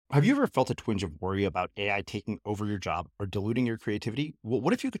Have you ever felt a twinge of worry about AI taking over your job or diluting your creativity? Well,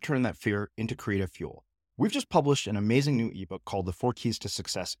 what if you could turn that fear into creative fuel? We've just published an amazing new ebook called The Four Keys to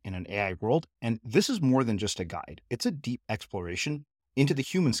Success in an AI World, and this is more than just a guide. It's a deep exploration into the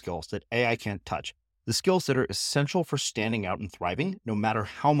human skills that AI can't touch, the skills that are essential for standing out and thriving, no matter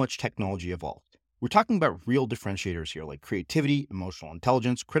how much technology evolves. We're talking about real differentiators here, like creativity, emotional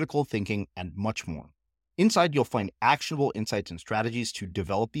intelligence, critical thinking, and much more. Inside, you'll find actionable insights and strategies to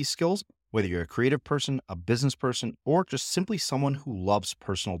develop these skills, whether you're a creative person, a business person, or just simply someone who loves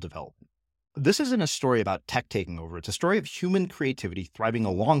personal development. This isn't a story about tech taking over. It's a story of human creativity thriving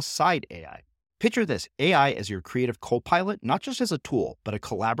alongside AI. Picture this, AI as your creative co-pilot, not just as a tool, but a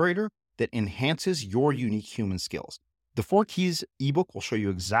collaborator that enhances your unique human skills. The Four Keys ebook will show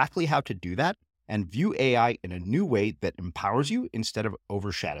you exactly how to do that and view AI in a new way that empowers you instead of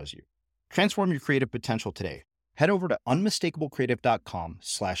overshadows you. Transform your creative potential today. Head over to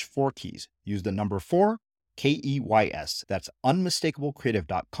unmistakablecreative.com/4keys. Use the number 4, KEYS. That's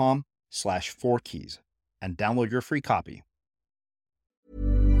unmistakablecreative.com/4keys and download your free copy.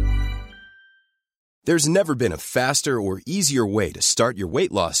 There's never been a faster or easier way to start your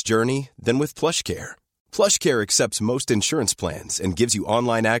weight loss journey than with PlushCare. PlushCare accepts most insurance plans and gives you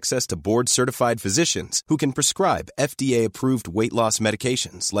online access to board-certified physicians who can prescribe FDA-approved weight loss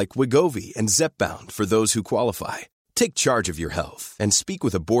medications like Wegovy and Zepbound for those who qualify. Take charge of your health and speak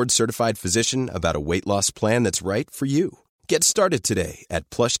with a board-certified physician about a weight loss plan that's right for you. Get started today at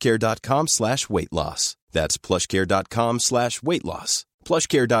plushcare.com/weight loss. That's plushcare.com/weight loss.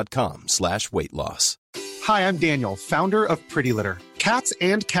 plushcare.com/weight loss. Hi, I'm Daniel, founder of Pretty Litter. Cats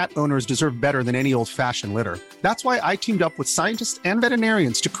and cat owners deserve better than any old-fashioned litter. That's why I teamed up with scientists and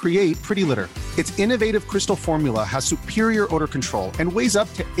veterinarians to create Pretty Litter. Its innovative crystal formula has superior odor control and weighs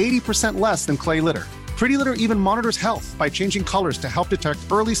up to 80% less than clay litter. Pretty Litter even monitors health by changing colors to help detect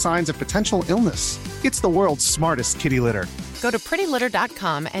early signs of potential illness. It's the world's smartest kitty litter. Go to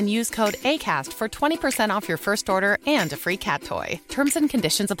prettylitter.com and use code ACAST for 20% off your first order and a free cat toy. Terms and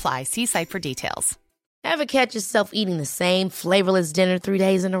conditions apply. See site for details. Ever catch yourself eating the same flavorless dinner 3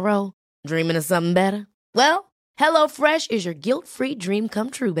 days in a row? Dreaming of something better? Well, HelloFresh is your guilt-free dream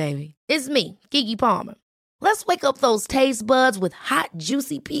come true, baby. It's me, Keke Palmer. Let's wake up those taste buds with hot,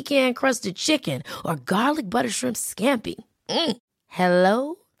 juicy pecan-crusted chicken or garlic butter shrimp scampi.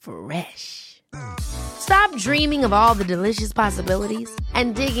 Hello Fresh. Stop dreaming of all the delicious possibilities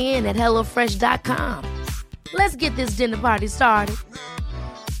and dig in at HelloFresh.com. Let's get this dinner party started.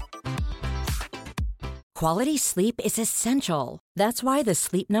 Quality sleep is essential. That's why the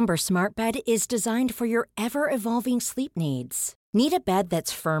Sleep Number Smart Bed is designed for your ever-evolving sleep needs. Need a bed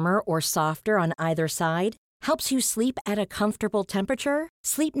that's firmer or softer on either side? Helps you sleep at a comfortable temperature?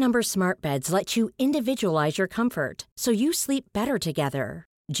 Sleep Number Smart Beds let you individualize your comfort, so you sleep better together.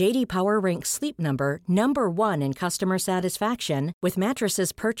 J.D. Power ranks Sleep Number number 1 in customer satisfaction with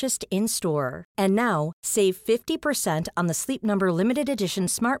mattresses purchased in-store. And now, save 50% on the Sleep Number Limited Edition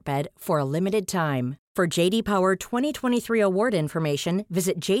Smart Bed for a limited time. For J.D. Power 2023 award information,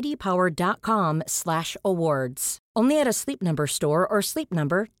 visit jdpower.com/awards. Only at a Sleep Number store or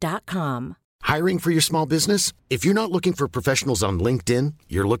sleepnumber.com. Hiring for your small business? If you're not looking for professionals on LinkedIn,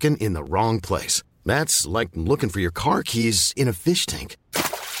 you're looking in the wrong place. That's like looking for your car keys in a fish tank.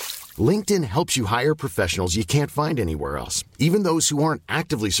 LinkedIn helps you hire professionals you can't find anywhere else, even those who aren't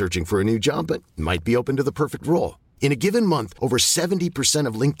actively searching for a new job but might be open to the perfect role. In a given month, over 70%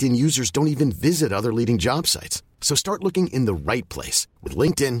 of LinkedIn users don't even visit other leading job sites. So start looking in the right place. With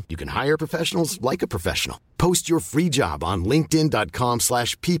LinkedIn, you can hire professionals like a professional. Post your free job on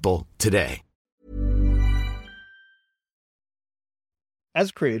linkedin.com/people today.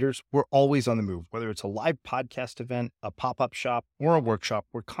 As creators, we're always on the move. Whether it's a live podcast event, a pop-up shop, or a workshop,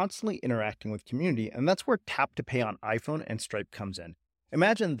 we're constantly interacting with community, and that's where Tap to Pay on iPhone and Stripe comes in.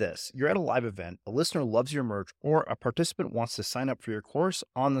 Imagine this. You're at a live event, a listener loves your merch, or a participant wants to sign up for your course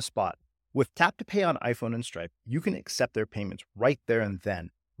on the spot. With Tap to Pay on iPhone and Stripe, you can accept their payments right there and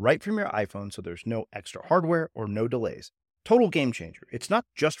then, right from your iPhone, so there's no extra hardware or no delays. Total game changer. It's not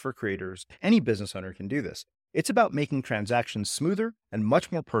just for creators. Any business owner can do this. It's about making transactions smoother and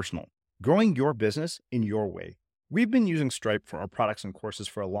much more personal, growing your business in your way. We've been using Stripe for our products and courses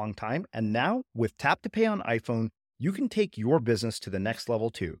for a long time, and now with Tap to Pay on iPhone, you can take your business to the next level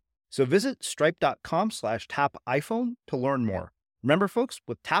too. So visit stripe.com/tapiphone to learn more. Remember, folks,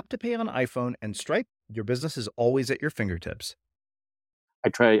 with Tap to Pay on iPhone and Stripe, your business is always at your fingertips. I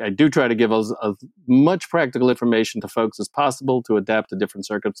do try to give as much practical information to folks as possible to adapt to different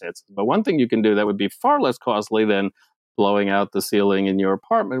circumstances. But one thing you can do that would be far less costly than blowing out the ceiling in your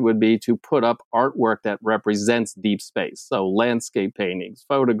apartment would be to put up artwork that represents deep space. So landscape paintings,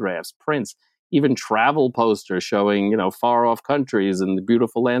 photographs, prints, even travel posters showing, far off countries and the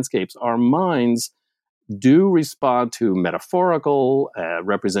beautiful landscapes. Our minds do respond to metaphorical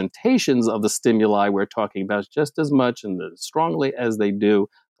representations of the stimuli we're talking about just as much and as strongly as they do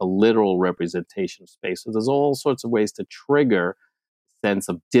the literal representation of space. So there's all sorts of ways to trigger sense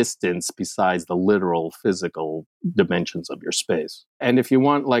of distance besides the literal physical dimensions of your space. And if you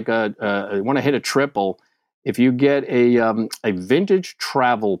want want to hit a triple, if you get a vintage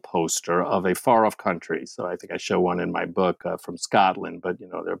travel poster of a far off country, so I think I show one in my book from Scotland, but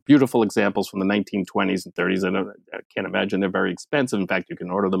there are beautiful examples from the 1920s and 30s. I can't imagine they're very expensive. In fact, you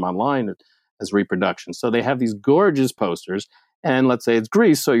can order them online as reproductions. So they have these gorgeous posters. And let's say it's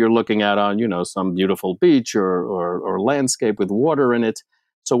Greece, so you're looking at on some beautiful beach or landscape with water in it.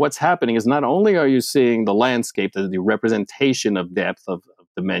 So what's happening is not only are you seeing the landscape, the representation of depth of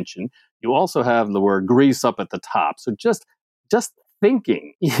dimension, you also have the word Greece up at the top. So just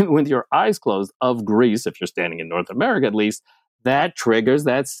thinking with your eyes closed of Greece, if you're standing in North America at least, that triggers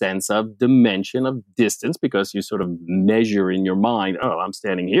that sense of dimension, of distance, because you sort of measure in your mind, oh, I'm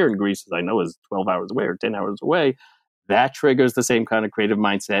standing here in Greece, as I know is 12 hours away or 10 hours away. That triggers the same kind of creative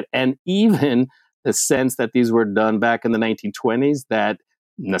mindset. And even the sense that these were done back in the 1920s, that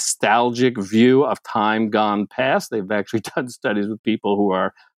nostalgic view of time gone past. They've actually done studies with people who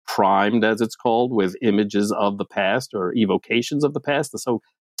are primed, as it's called, with images of the past or evocations of the past. So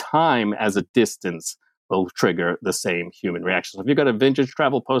time as a distance will trigger the same human reaction. So if you've got a vintage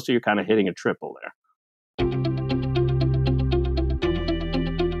travel poster, you're kind of hitting a triple there.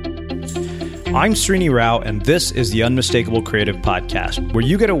 I'm Srini Rao, and this is the Unmistakable Creative Podcast, where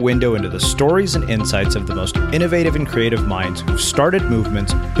you get a window into the stories and insights of the most innovative and creative minds who've started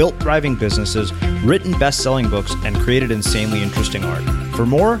movements, built thriving businesses, written best-selling books, and created insanely interesting art. For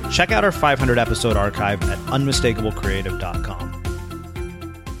more, check out our 500-episode archive at unmistakablecreative.com.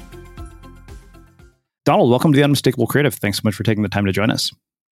 Donald, welcome to the Unmistakable Creative. Thanks so much for taking the time to join us.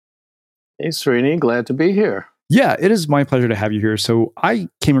 Hey, Srini, glad to be here. Yeah, it is my pleasure to have you here. So I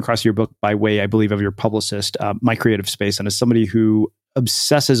came across your book by way, I believe, of your publicist, My Creative Space. And as somebody who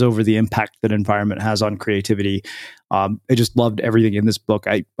obsesses over the impact that environment has on creativity, I just loved everything in this book.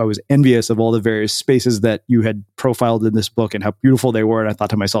 I was envious of all the various spaces that you had profiled in this book and how beautiful they were. And I thought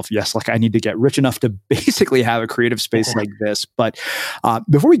to myself, yes, I need to get rich enough to basically have a creative space like this. But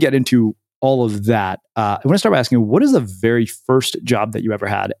before we get into all of that, I want to start by asking, what is the very first job that you ever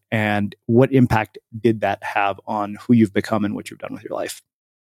had, and what impact did that have on who you've become and what you've done with your life?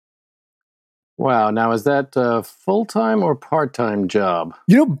 Wow. Now, is that a full-time or part-time job?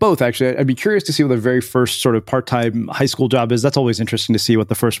 Both, actually. I'd be curious to see what the very first sort of part-time high school job is. That's always interesting to see what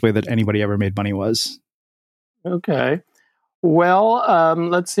the first way that anybody ever made money was. Okay. Well,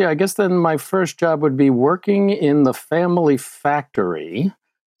 let's see. I guess then my first job would be working in the family factory.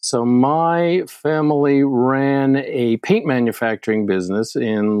 So my family ran a paint manufacturing business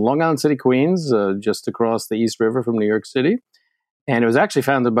in Long Island City, Queens, just across the East River from New York City. And it was actually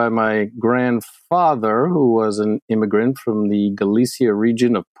founded by my grandfather, who was an immigrant from the Galicia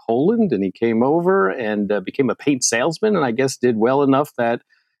region of Poland. And he came over and became a paint salesman, and I guess did well enough that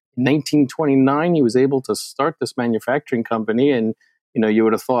in 1929, he was able to start this manufacturing company. And, you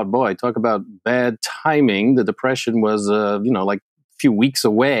would have thought, boy, talk about bad timing. The Depression was, few weeks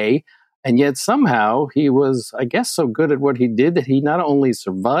away, and yet somehow he was, I guess, so good at what he did that he not only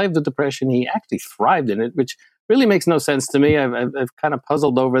survived the Depression, he actually thrived in it, which really makes no sense to me. I've kind of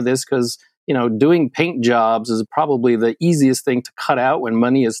puzzled over this because doing paint jobs is probably the easiest thing to cut out when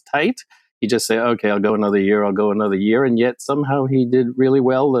money is tight. You just say, okay, I'll go another year, and yet somehow he did really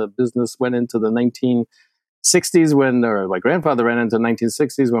well. The business went into the 1960s my grandfather ran into the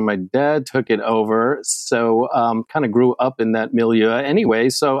 1960s when my dad took it over. So kind of grew up in that milieu anyway.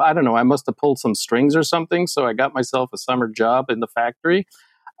 So I don't know, I must have pulled some strings or something. So I got myself a summer job in the factory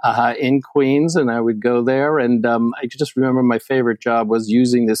in Queens, and I would go there. And I just remember my favorite job was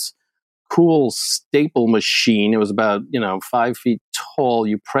using this cool staple machine. It was about 5 feet tall.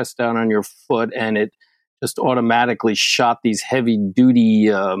 You press down on your foot and it just automatically shot these heavy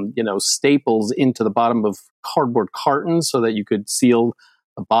duty, staples into the bottom of cardboard cartons so that you could seal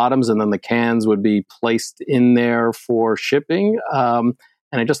the bottoms, and then the cans would be placed in there for shipping. And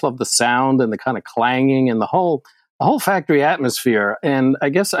I just loved the sound and the kind of clanging and the whole factory atmosphere. And I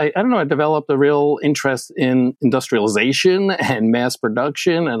guess, I don't know, I developed a real interest in industrialization and mass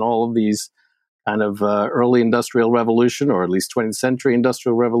production and all of these kind of early industrial revolution, or at least 20th century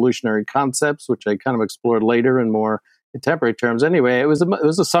industrial revolutionary concepts, which I kind of explored later in more contemporary terms. Anyway, it was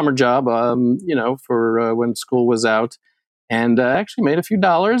a summer job, for when school was out. and actually made a few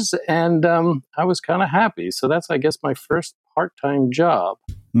dollars, and I was kind of happy. So that's, I guess, my first part-time job.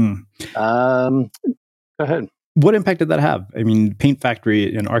 Hmm. Go ahead. What impact did that have? I mean, paint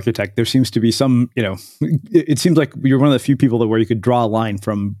factory and architect, there seems to be some, it seems like you're one of the few people where you could draw a line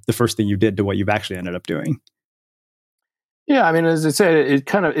from the first thing you did to what you've actually ended up doing. Yeah, I mean, as I said, it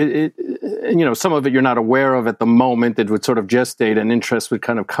kind of, some of it you're not aware of at the moment. It would sort of gestate, and interest would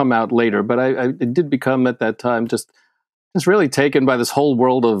kind of come out later. But I did become at that time just really taken by this whole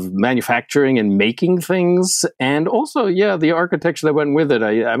world of manufacturing and making things. And also, the architecture that went with it.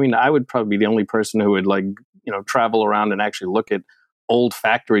 I mean, I would probably be the only person who would travel around and actually look at old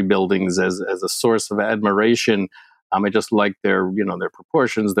factory buildings as a source of admiration. I just liked their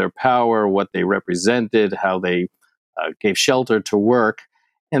proportions, their power, what they represented, how they gave shelter to work.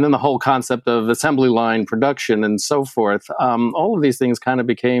 And then the whole concept of assembly line production and so forth. All of these things kind of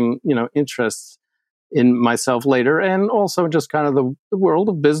became, interests in myself later, and also just kind of the world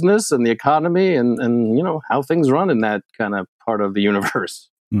of business and the economy and how things run in that kind of part of the universe.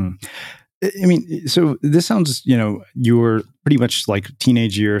 Mm. I mean, so this sounds, you were pretty much like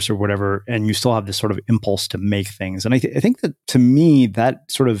teenage years or whatever, and you still have this sort of impulse to make things. And I think that, to me,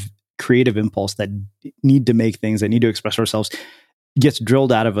 that sort of creative impulse, that need to make things, that need to express ourselves, gets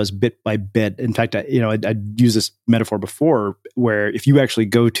drilled out of us bit by bit. In fact, I'd used this metaphor before, where if you actually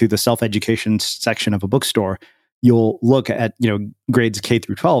go to the self-education section of a bookstore, you'll look at, grades K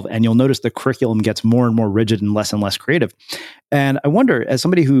through 12, and you'll notice the curriculum gets more and more rigid and less creative. And I wonder, as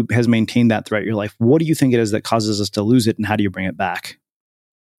somebody who has maintained that throughout your life, what do you think it is that causes us to lose it, and how do you bring it back?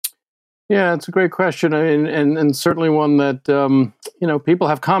 Yeah, it's a great question, and certainly one that people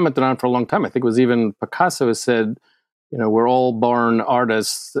have commented on for a long time. I think it was even Picasso has said, we're all born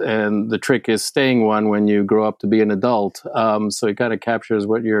artists, and the trick is staying one when you grow up to be an adult. So it kind of captures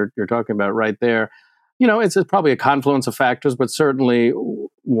what you're talking about right there. It's probably a confluence of factors, but certainly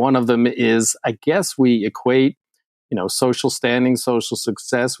one of them is, I guess, we equate, social standing, social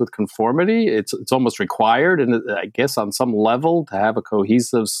success with conformity. It's almost required, and I guess on some level, to have a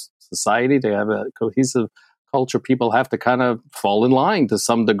cohesive society, to have a cohesive culture, people have to kind of fall in line to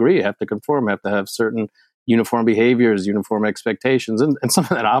some degree, have to conform, have to have certain uniform behaviors, uniform expectations, and some of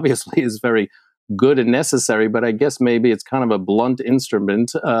that obviously is very good and necessary, but I guess maybe it's kind of a blunt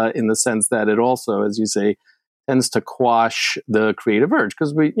instrument in the sense that it also, as you say, tends to quash the creative urge,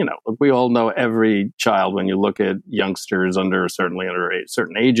 because we all know every child, when you look at youngsters under certain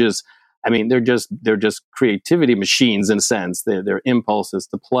ages, I mean, they're just creativity machines in a sense. Their impulses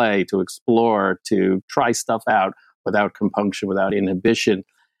to play, to explore, to try stuff out without compunction, without inhibition.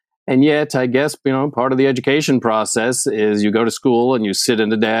 And yet, I guess, part of the education process is you go to school and you sit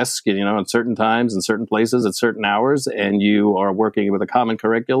in a desk, at certain times, in certain places, at certain hours, and you are working with a common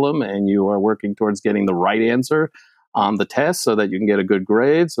curriculum, and you are working towards getting the right answer on the test so that you can get a good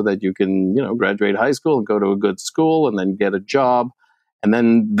grade, so that you can, graduate high school and go to a good school and then get a job. And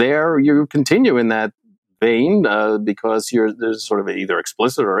then there you continue in that vein because there's sort of either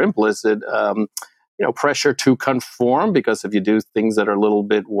explicit or implicit pressure to conform, because if you do things that are a little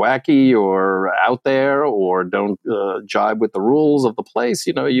bit wacky or out there or don't jibe with the rules of the place,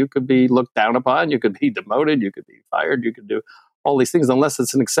 you could be looked down upon, you could be demoted, you could be fired, you could do all these things, unless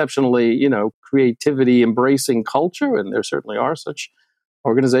it's an exceptionally, creativity embracing culture. And there certainly are such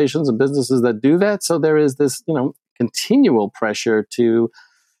organizations and businesses that do that. So there is this, continual pressure to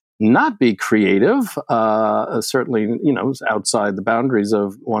not be creative, certainly, outside the boundaries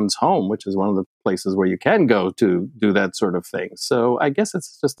of one's home, which is one of the places where you can go to do that sort of thing. So I guess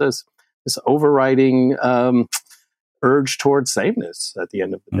it's just this overriding urge towards sameness at the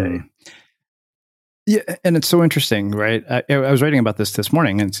end of the day. Yeah, and it's so interesting, right? I was writing about this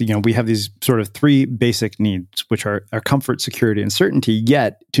morning, and we have these sort of three basic needs, which are comfort, security, and certainty.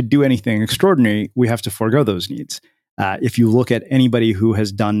 Yet, to do anything extraordinary, we have to forego those needs. If you look at anybody who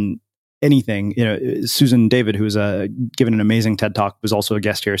has done anything, Susan David, who's given an amazing TED Talk, was also a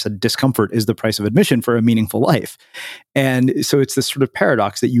guest here, said discomfort is the price of admission for a meaningful life. And so it's this sort of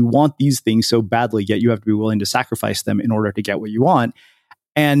paradox that you want these things so badly, yet you have to be willing to sacrifice them in order to get what you want.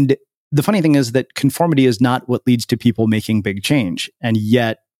 And the funny thing is that conformity is not what leads to people making big change. And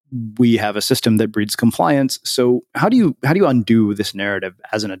yet we have a system that breeds compliance. So how do you undo this narrative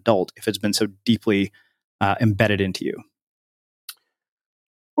as an adult if it's been so deeply embedded into you?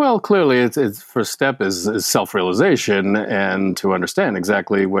 Well, clearly, its first step is self-realization, and to understand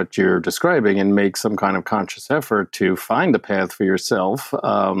exactly what you're describing and make some kind of conscious effort to find a path for yourself,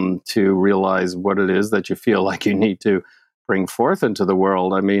 to realize what it is that you feel like you need to bring forth into the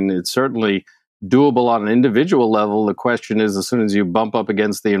world. I mean, it's certainly doable on an individual level. The question is, as soon as you bump up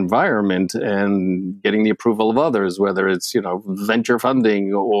against the environment and getting the approval of others, whether it's, venture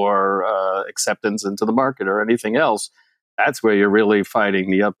funding or acceptance into the market or anything else, that's where you're really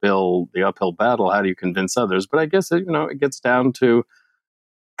fighting the uphill battle. How do you convince others? But I guess it gets down to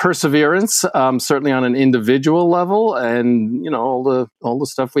perseverance, certainly on an individual level, and all the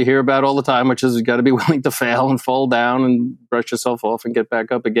stuff we hear about all the time, which is you got to be willing to fail and fall down and brush yourself off and get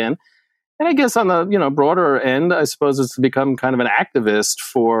back up again. And I guess on the broader end, I suppose it's to become kind of an activist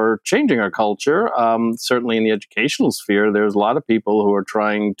for changing our culture. Certainly in the educational sphere, there's a lot of people who are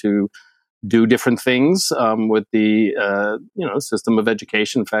trying to do different things with the system of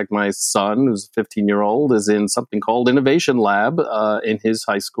education. In fact, my son, who's a 15-year-old, is in something called Innovation Lab in his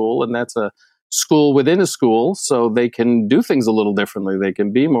high school, and that's a school within a school, so they can do things a little differently. They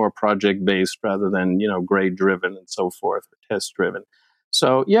can be more project-based rather than grade-driven and so forth, or test-driven.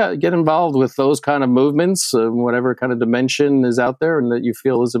 So yeah, get involved with those kind of movements, whatever kind of dimension is out there and that you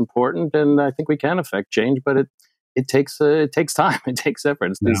feel is important. And I think we can affect change, but it takes time. It takes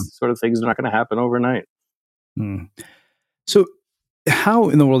effort. These sort of things are not going to happen overnight. So how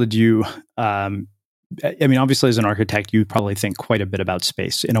in the world did you, obviously as an architect, you probably think quite a bit about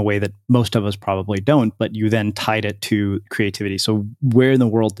space in a way that most of us probably don't, but you then tied it to creativity. So where in the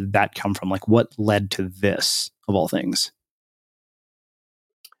world did that come from? Like what led to this of all things?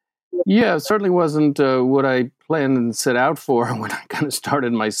 Yeah, it certainly wasn't what I planned and set out for when I kind of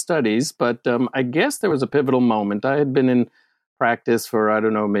started my studies. But I guess there was a pivotal moment. I had been in practice for, I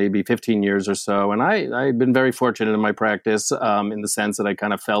don't know, maybe 15 years or so. And I'd been very fortunate in my practice in the sense that I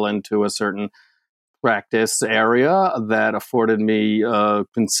kind of fell into a certain practice area that afforded me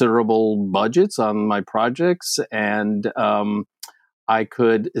considerable budgets on my projects. And I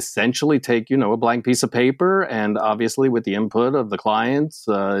could essentially take, a blank piece of paper and obviously with the input of the client's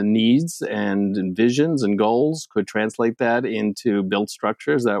needs and visions and goals, could translate that into built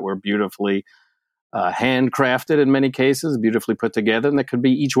structures that were beautifully handcrafted in many cases, beautifully put together. And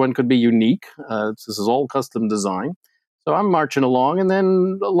each one could be unique. This is all custom design. So I'm marching along. And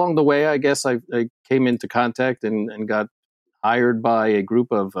then along the way, I guess I came into contact and got hired by a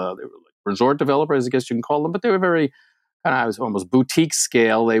group of resort developers, I guess you can call them, but they were very kind of almost boutique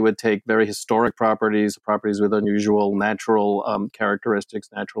scale. They would take very historic properties with unusual natural characteristics,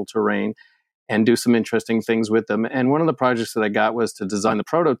 natural terrain, and do some interesting things with them. And one of the projects that I got was to design the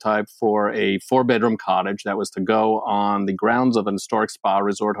prototype for a 4-bedroom cottage that was to go on the grounds of an historic spa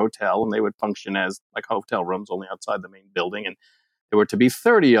resort hotel, and they would function as like hotel rooms, only outside the main building. And there were to be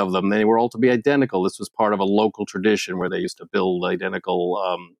 30 of them. They were all to be identical. This was part of a local tradition where they used to build identical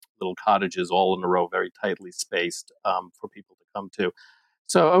little cottages all in a row, very tightly spaced for people to come to.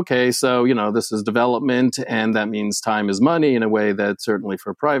 So this is development, and that means time is money in a way that certainly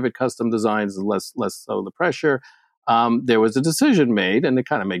for private custom designs is less so the pressure. There was a decision made, and it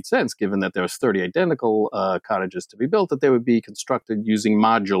kind of made sense given that there was 30 identical cottages to be built, that they would be constructed using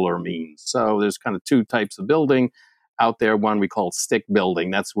modular means. So there's kind of two types of building out there. One we call stick building.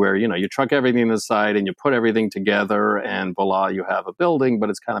 That's where, you truck everything aside and you put everything together and voila, you have a building,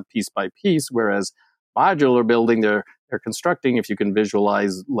 but it's kind of piece by piece. Whereas modular building, they're constructing, if you can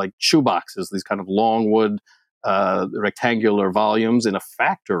visualize, like shoeboxes, these kind of long wood, rectangular volumes in a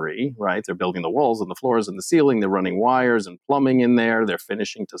factory, right? They're building the walls and the floors and the ceiling. They're running wires and plumbing in there. They're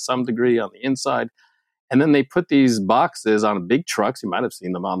finishing to some degree on the inside. And then they put these boxes on big trucks. You might have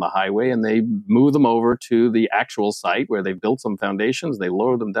seen them on the highway, and they move them over to the actual site where they've built some foundations. They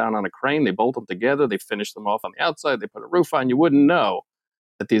lower them down on a crane. They bolt them together. They finish them off on the outside. They put a roof on. You wouldn't know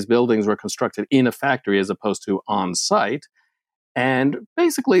that these buildings were constructed in a factory as opposed to on site. And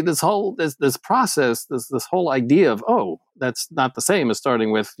basically, this process, this whole idea of, that's not the same as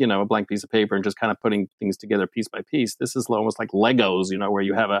starting with, a blank piece of paper and just kind of putting things together piece by piece. This is almost like Legos, where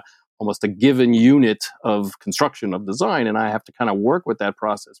you have almost a given unit of construction of design. And I have to kind of work with that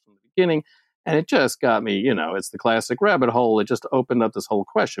process from the beginning. And it just got me, it's the classic rabbit hole. It just opened up this whole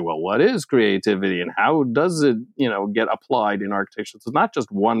question. Well, what is creativity and how does it, get applied in architecture? So it's not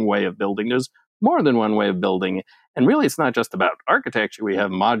just one way of building. There's more than one way of building. And really, it's not just about architecture. We have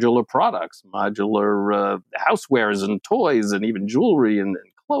modular products, modular housewares and toys and even jewelry and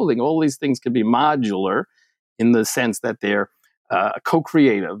clothing. All these things can be modular in the sense that they're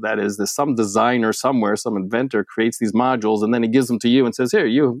co-creative. That is, there's some designer somewhere, some inventor creates these modules, and then he gives them to you and says, here,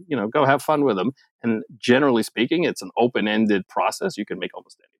 you go have fun with them. And generally speaking, it's an open-ended process. You can make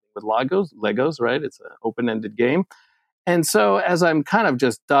almost anything with Legos, right? It's an open-ended game. And so as I'm kind of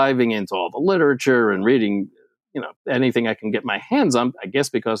just diving into all the literature and reading, anything I can get my hands on, I guess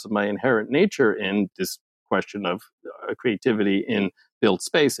because of my inherent nature in this question of creativity in built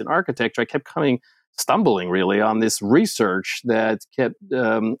space in architecture, I kept stumbling really on this research that kept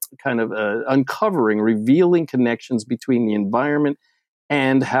uncovering, revealing connections between the environment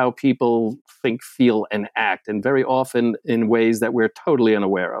and how people think, feel, and act, and very often in ways that we're totally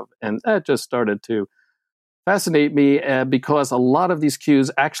unaware of. And that just started to fascinate me because a lot of these cues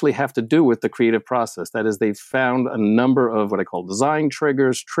actually have to do with the creative process. That is, they've found a number of what I call design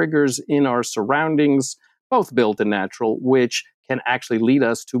triggers in our surroundings, both built and natural, which can actually lead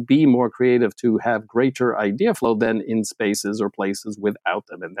us to be more creative, to have greater idea flow than in spaces or places without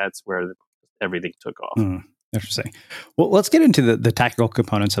them. And that's where everything took off. Interesting. Well, let's get into the tactical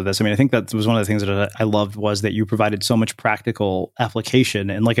components of this. I mean, I think that was one of the things that I loved was that you provided so much practical application.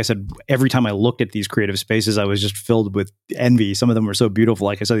 And like I said, every time I looked at these creative spaces, I was just filled with envy. Some of them were so beautiful.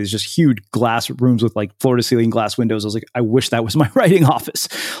 Like I saw these just huge glass rooms with like floor to ceiling glass windows. I was like, I wish that was my writing office.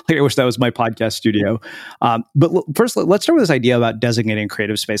 Like I wish that was my podcast studio. First, let's start with this idea about designating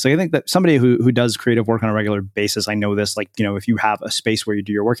creative space. Like I think that somebody who does creative work on a regular basis, I know this, like, you know, if you have a space where you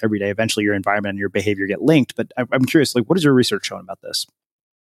do your work every day, eventually your environment and your behavior get linked. But I'm curious, like, what is your research showing about this?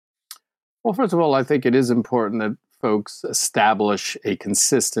 Well, first of all, I think it is important that folks establish a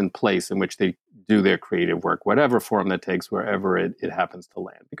consistent place in which they do their creative work, whatever form that takes, wherever it happens to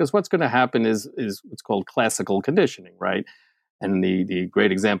land. Because what's going to happen is what's called classical conditioning, right? And the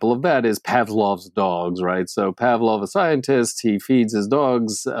great example of that is Pavlov's dogs, right? So Pavlov, a scientist, he feeds his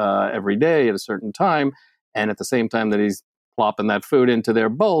dogs every day at a certain time. And at the same time that he's plopping that food into their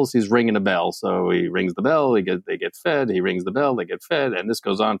bowls, he's ringing a bell. So he rings the bell, they get fed. He rings the bell, they get fed. And this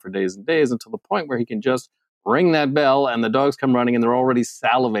goes on for days and days until the point where he can just ring that bell and the dogs come running and they're already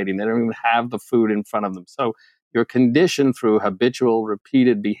salivating. They don't even have the food in front of them. So you're conditioned through habitual,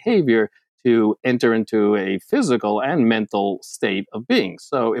 repeated behavior to enter into a physical and mental state of being.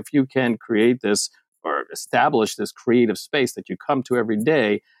 So if you can create this or establish this creative space that you come to every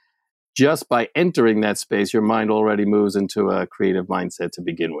day, just by entering that space, your mind already moves into a creative mindset to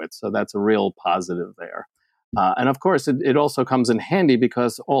begin with. So that's a real positive there. And of course, it also comes in handy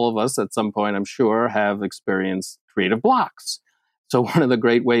because all of us at some point, I'm sure, have experienced creative blocks. So one of the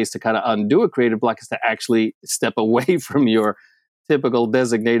great ways to kind of undo a creative block is to actually step away from your typical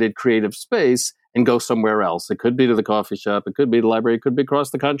designated creative space and go somewhere else. It could be to the coffee shop, it could be the library, it could be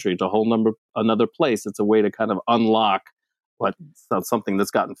across the country to another place. It's a way to kind of unlock something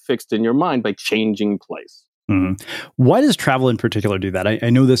that's gotten fixed in your mind by changing place. Mm-hmm. Why does travel in particular do that? I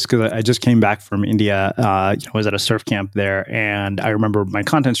know this because I just came back from India. I was at a surf camp there, and I remember my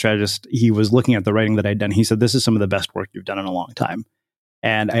content strategist, he was looking at the writing that I'd done. He said, "This is some of the best work you've done in a long time."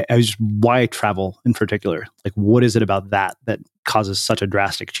 And I was just, why travel in particular? Like, what is it about that causes such a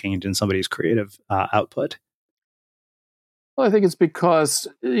drastic change in somebody's creative output? Well, I think it's because,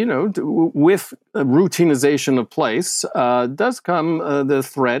 with a routinization of place does come the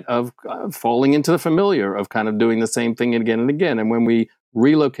threat of falling into the familiar, of kind of doing the same thing again and again. And when we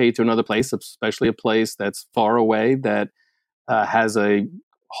relocate to another place, especially a place that's far away, that has a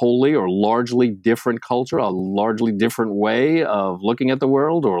wholly or largely different culture, a largely different way of looking at the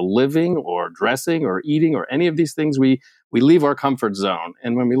world or living or dressing or eating or any of these things, we leave our comfort zone.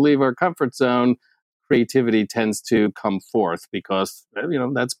 And when we leave our comfort zone, creativity tends to come forth because,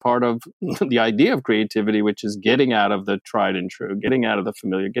 that's part of the idea of creativity, which is getting out of the tried and true, getting out of the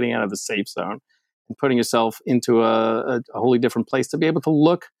familiar, getting out of the safe zone, and putting yourself into a wholly different place to be able to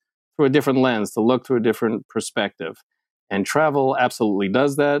look through a different lens, to look through a different perspective. And travel absolutely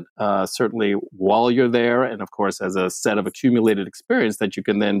does that, certainly while you're there. And of course, as a set of accumulated experience that you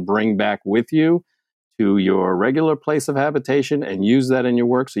can then bring back with you to your regular place of habitation and use that in your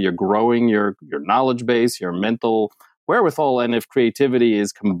work. So you're growing your knowledge base, your mental wherewithal. And if creativity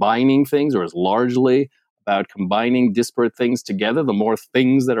is combining things or is largely about combining disparate things together, the more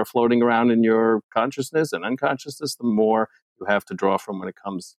things that are floating around in your consciousness and unconsciousness, the more you have to draw from when it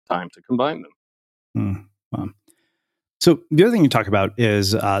comes time to combine them. Wow. So the other thing you talk about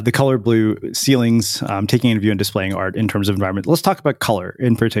is the color blue ceilings, taking in view and displaying art in terms of environment. Let's talk about color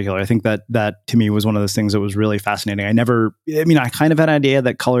in particular. I think that to me was one of those things that was really fascinating. I kind of had an idea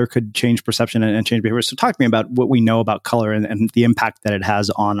that color could change perception and change behavior. So talk to me about what we know about color and the impact that it has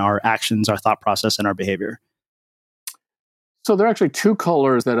on our actions, our thought process, and our behavior. So there are actually two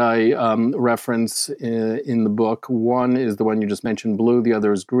colors that I reference in the book. One is the one you just mentioned, blue. The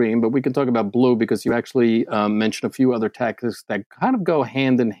other is green. But we can talk about blue because you actually mentioned a few other tactics that kind of go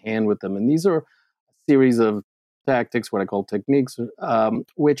hand in hand with them. And these are a series of tactics, what I call techniques,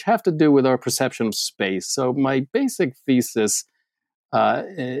 which have to do with our perception of space. So my basic thesis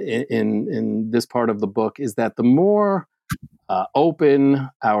in this part of the book is that the more open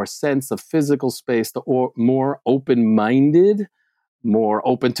our sense of physical space, the more open-minded more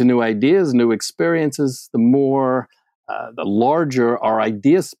open to new ideas, new experiences, the larger our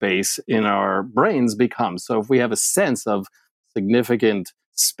idea space in our brains becomes. So if we have a sense of significant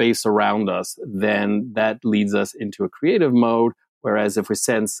space around us, then that leads us into a creative mode. Whereas if we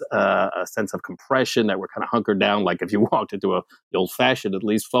sense a sense of compression, that we're kind of hunkered down, like if you walked into the old-fashioned, at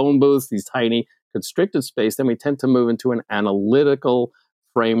least, phone booth, these tiny constricted space, then we tend to move into an analytical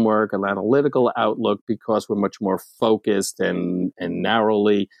framework, an analytical outlook, because we're much more focused and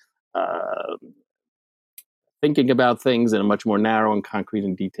narrowly thinking about things in a much more narrow and concrete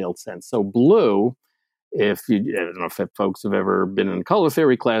and detailed sense. So blue, I don't know if folks have ever been in color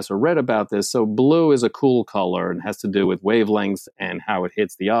theory class or read about this. So blue is a cool color and has to do with wavelengths and how it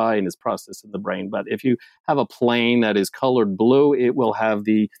hits the eye and is processed in the brain. But if you have a plane that is colored blue, it will have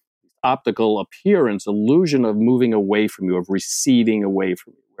the optical appearance, illusion of moving away from you, of receding away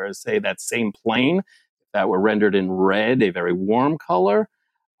from you. Whereas, say, that same plane, if that were rendered in red, a very warm color,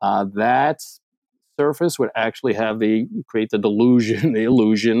 that surface would actually create the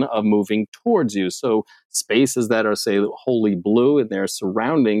illusion of moving towards you. So spaces that are, say, wholly blue and their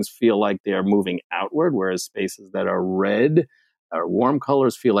surroundings feel like they're moving outward, whereas spaces that are red or warm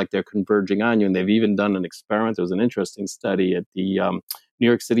colors feel like they're converging on you. And they've even done an experiment. There was an interesting study at the New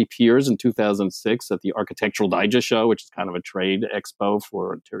York City Piers in 2006 at the Architectural Digest show, which is kind of a trade expo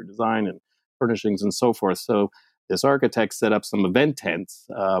for interior design and furnishings and so forth. So this architect set up some event tents,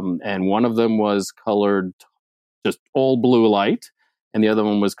 and one of them was colored just all blue light, and the other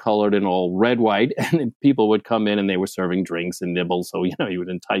one was colored in all red white. And people would come in and they were serving drinks and nibbles. So, you would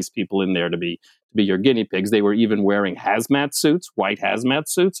entice people in there to be your guinea pigs. They were even wearing hazmat suits, white hazmat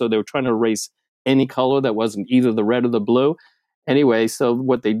suits. So they were trying to erase any color that wasn't either the red or the blue. Anyway, so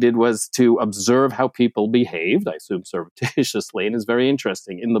what they did was to observe how people behaved, I assume surreptitiously, and it's very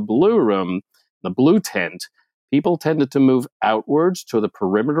interesting. In the blue room, the blue tent, people tended to move outwards to the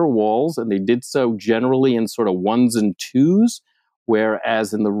perimeter walls, and they did so generally in sort of ones and twos,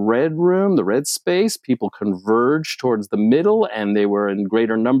 whereas in the red room, the red space, people converged towards the middle, and they were in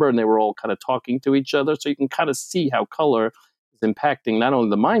greater number, and they were all kind of talking to each other. So you can kind of see how color is impacting not only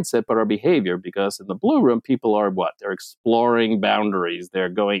the mindset, but our behavior, because in the blue room, people are what? They're exploring boundaries. They're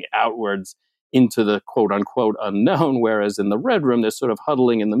going outwards into the quote-unquote unknown, whereas in the red room, they're sort of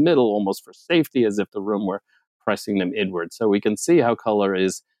huddling in the middle almost for safety, as if the room were pressing them inward. So we can see how color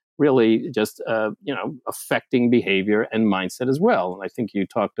is really just, affecting behavior and mindset as well. And I think you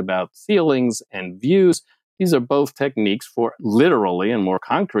talked about ceilings and views. These are both techniques for literally, in more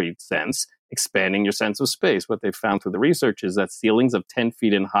concrete sense, expanding your sense of space. What they've found through the research is that ceilings of 10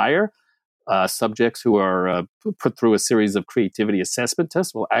 feet and higher, subjects who are put through a series of creativity assessment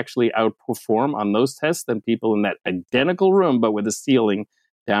tests will actually outperform on those tests than people in that identical room, but with a ceiling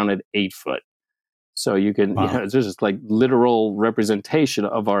down at 8 foot. So you can, it's just like literal representation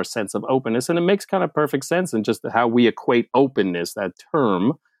of our sense of openness. And it makes kind of perfect sense in just how we equate openness, that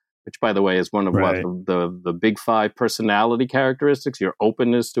term, which, by the way, is one of the big 5 personality characteristics. Your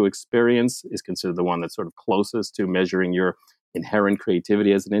openness to experience is considered the one that's sort of closest to measuring your inherent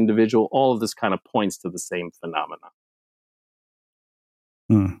creativity as an individual. All of this kind of points to the same phenomena.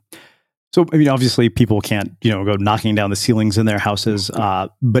 So, I mean, obviously people can't, go knocking down the ceilings in their houses.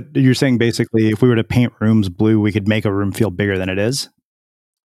 But you're saying basically if we were to paint rooms blue, we could make a room feel bigger than it is?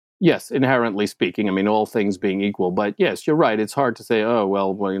 Yes, inherently speaking. I mean, all things being equal. But yes, you're right. It's hard to say, I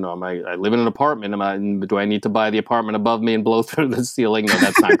live in an apartment. Do I need to buy the apartment above me and blow through the ceiling? No,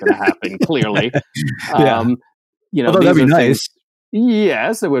 that's not going to happen, clearly. Yeah. Although that'd be nice.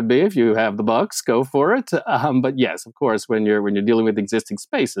 Yes, it would be. If you have the bucks, go for it. But yes, of course, when you're dealing with existing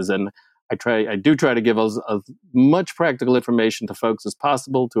spaces, and I do try to give as much practical information to folks as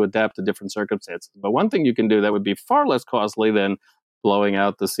possible to adapt to different circumstances. But one thing you can do that would be far less costly than blowing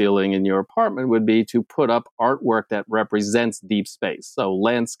out the ceiling in your apartment would be to put up artwork that represents deep space. So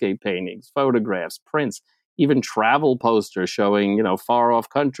landscape paintings, photographs, prints, even travel posters showing, far off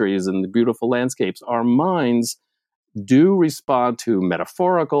countries and the beautiful landscapes. Our minds do respond to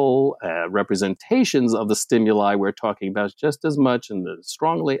metaphorical representations of the stimuli we're talking about just as much and as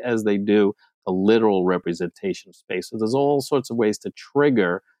strongly as they do the literal representation of space. So there's all sorts of ways to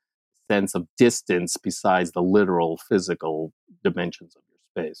trigger a sense of distance besides the literal physical dimensions of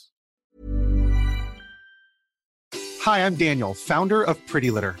your space. Hi, I'm Daniel, founder of Pretty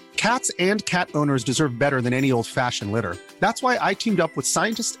Litter. Cats and cat owners deserve better than any old-fashioned litter. That's why I teamed up with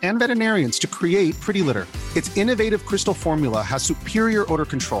scientists and veterinarians to create Pretty Litter. Its innovative crystal formula has superior odor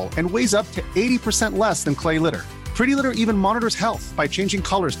control and weighs up to 80% less than clay litter. Pretty Litter even monitors health by changing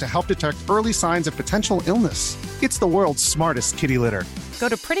colors to help detect early signs of potential illness. It's the world's smartest kitty litter. Go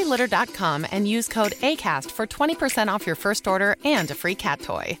to prettylitter.com and use code ACAST for 20% off your first order and a free cat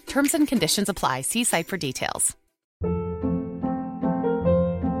toy. Terms and conditions apply. See site for details.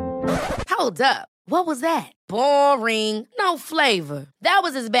 Hold up. What was that? Boring. No flavor. That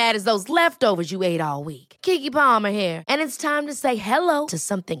was as bad as those leftovers you ate all week. Keke Palmer here. And it's time to say hello to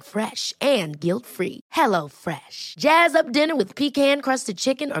something fresh and guilt-free. Hello Fresh. Jazz up dinner with pecan-crusted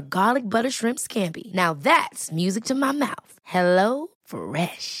chicken or garlic butter shrimp scampi. Now that's music to my mouth. Hello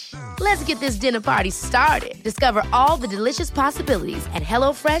Fresh. Let's get this dinner party started. Discover all the delicious possibilities at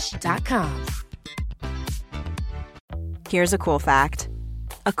hellofresh.com. Here's a cool fact.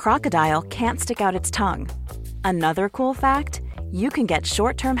 A crocodile can't stick out its tongue. Another cool fact, you can get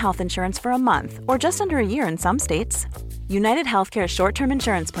short-term health insurance for a month or just under a year in some states. United Healthcare short-term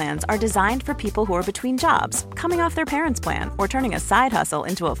insurance plans are designed for people who are between jobs, coming off their parents' plan, or turning a side hustle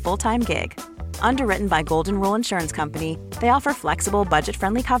into a full-time gig. Underwritten by Golden Rule Insurance Company, they offer flexible,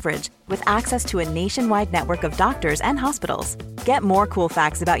 budget-friendly coverage with access to a nationwide network of doctors and hospitals. Get more cool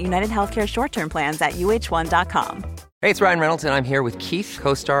facts about United Healthcare short-term plans at uh1.com. Hey, it's Ryan Reynolds, and I'm here with Keith,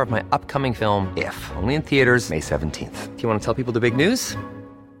 co-star of my upcoming film, If, only in theaters May 17th. Do you want to tell people the big news?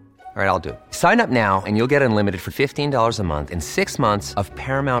 All right, I'll do it. Sign up now and you'll get unlimited for $15 a month and 6 months of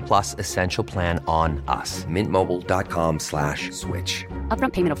Paramount Plus Essential Plan on us. MintMobile.com/switch.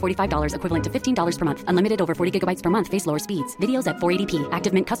 Upfront payment of $45 equivalent to $15 per month. Unlimited over 40 gigabytes per month. Face lower speeds. Videos at 480p.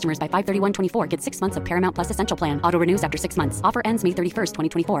 Active Mint customers by 531.24 get 6 months of Paramount Plus Essential Plan. Auto renews after 6 months. Offer ends May 31st,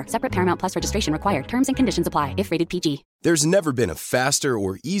 2024. Separate Paramount Plus registration required. Terms and conditions apply if rated PG. There's never been a faster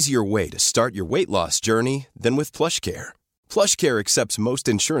or easier way to start your weight loss journey than with PlushCare. PlushCare accepts most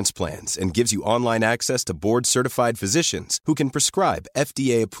insurance plans and gives you online access to board-certified physicians who can prescribe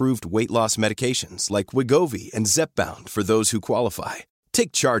FDA-approved weight loss medications like Wegovy and Zepbound for those who qualify.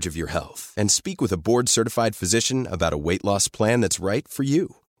 Take charge of your health and speak with a board-certified physician about a weight loss plan that's right for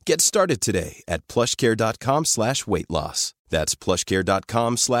you. Get started today at plushcare.com/weight-loss. That's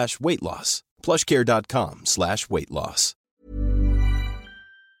plushcare.com/weight-loss. plushcare.com/weight-loss.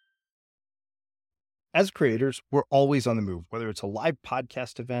 As creators, we're always on the move. Whether it's a live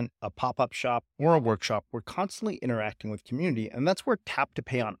podcast event, a pop-up shop, or a workshop, we're constantly interacting with community, and that's where Tap to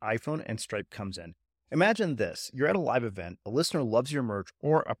Pay on iPhone and Stripe comes in. Imagine this. You're at a live event, a listener loves your merch,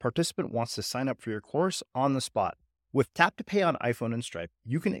 or a participant wants to sign up for your course on the spot. With Tap to Pay on iPhone and Stripe,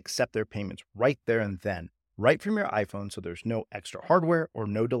 you can accept their payments right there and then, right from your iPhone, so there's no extra hardware or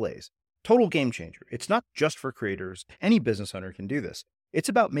no delays. Total game changer. It's not just for creators. Any business owner can do this. It's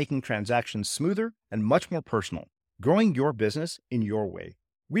about making transactions smoother and much more personal, growing your business in your way.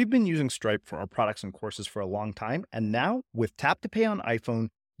 We've been using Stripe for our products and courses for a long time, and now with Tap to Pay on iPhone,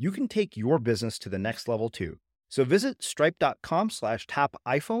 you can take your business to the next level too. So visit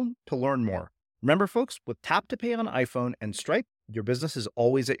stripe.com/tapiphone to learn more. Remember, folks, with Tap to Pay on iPhone and Stripe, your business is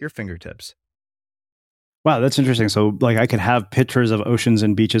always at your fingertips. Wow, that's interesting. So, like, I could have pictures of oceans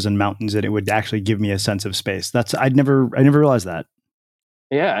and beaches and mountains, and it would actually give me a sense of space. I never realized that.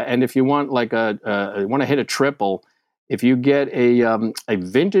 Yeah, and if you want want to hit a triple, if you get a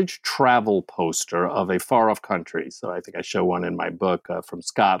vintage travel poster of a far off country, so I think I show one in my book from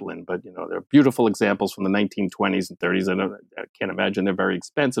Scotland, but there are beautiful examples from the 1920s and 30s. I can't imagine they're very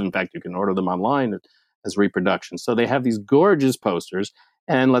expensive. In fact, you can order them online as reproductions. So they have these gorgeous posters,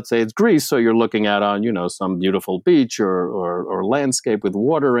 and let's say it's Greece, so you're looking at on some beautiful beach or landscape with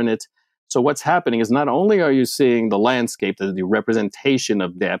water in it. So what's happening is not only are you seeing the landscape, the representation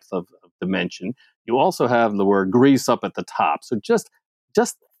of depth, of dimension, you also have the word Greece up at the top. So just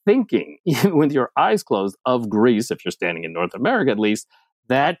thinking, even with your eyes closed, of Greece, if you're standing in North America at least,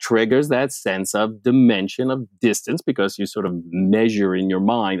 that triggers that sense of dimension, of distance, because you sort of measure in your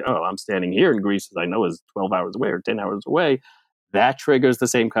mind, oh, I'm standing here in Greece, as I know is 12 hours away or 10 hours away. That triggers the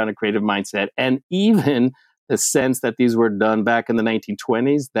same kind of creative mindset. And even the sense that these were done back in the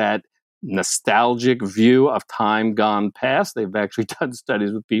 1920s, that nostalgic view of time gone past. They've actually done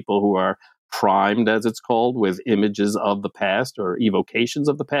studies with people who are primed, as it's called, with images of the past or evocations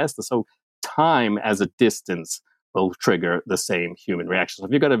of the past. So time as a distance will trigger the same human reaction. So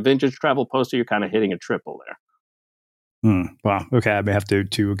if you've got a vintage travel poster, you're kind of hitting a triple there. Wow. Okay. I may have to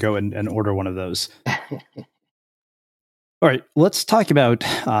go and order one of those. All right, let's talk about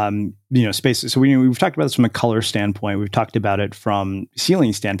spaces. So we've talked about this from a color standpoint. We've talked about it from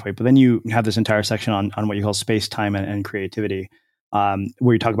ceiling standpoint, but then you have this entire section on what you call space, time, and creativity,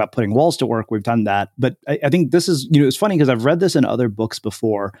 where you talk about putting walls to work. We've done that, but I think this is it's funny because I've read this in other books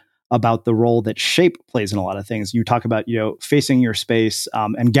before about the role that shape plays in a lot of things. You talk about facing your space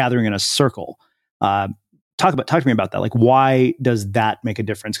and gathering in a circle. Talk to me about that. Like, why does that make a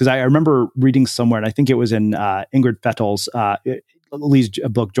difference? Because I remember reading somewhere, and I think it was in Ingrid Fettel's Lee's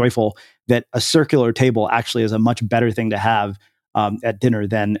book, Joyful, that a circular table actually is a much better thing to have at dinner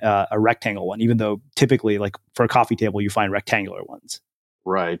than a rectangle one, even though typically, like for a coffee table, you find rectangular ones.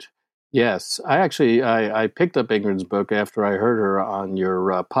 Right. Yes. I picked up Ingrid's book after I heard her on your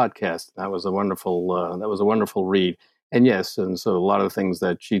podcast. That was a wonderful read. And yes, and so a lot of the things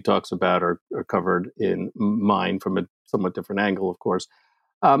that she talks about are covered in mine from a somewhat different angle, of course.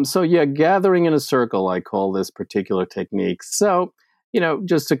 So yeah, gathering in a circle, I call this particular technique. So,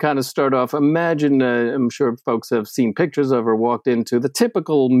 just to kind of start off, imagine, I'm sure folks have seen pictures of or walked into the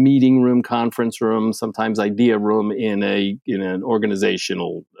typical meeting room, conference room, sometimes idea room in an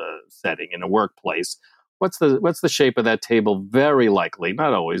organizational setting, in a workplace. What's the shape of that table? Very likely,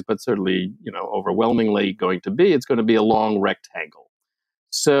 not always, but certainly, overwhelmingly it's going to be a long rectangle.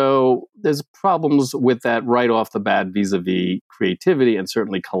 So there's problems with that right off the bat vis-a-vis creativity and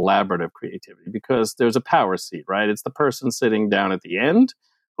certainly collaborative creativity, because there's a power seat, right? It's the person sitting down at the end.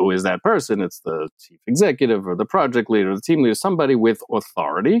 Who is that person? It's the chief executive or the project leader, the team leader, somebody with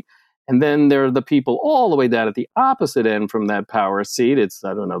authority. And then there are the people all the way down at the opposite end from that power seat. It's,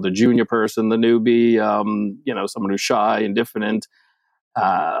 I don't know, the junior person, the newbie, someone who's shy and diffident,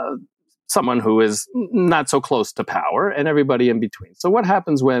 uh, someone who is not so close to power, and everybody in between. So what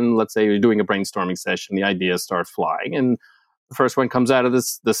happens when, let's say, you're doing a brainstorming session, the ideas start flying, and the first one comes out of the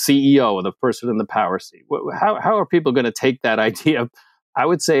CEO or the person in the power seat? How are people going to take that idea? I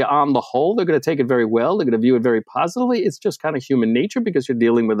would say on the whole, they're going to take it very well. They're going to view it very positively. It's just kind of human nature, because you're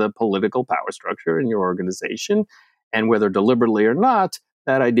dealing with a political power structure in your organization. And whether deliberately or not,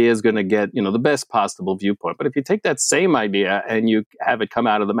 that idea is going to get, the best possible viewpoint. But if you take that same idea and you have it come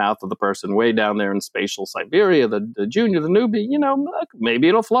out of the mouth of the person way down there in spatial Siberia, the junior, the newbie, maybe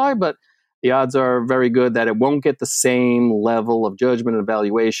it'll fly, but the odds are very good that it won't get the same level of judgment and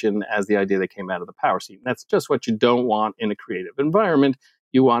evaluation as the idea that came out of the power seat. And that's just what you don't want in a creative environment.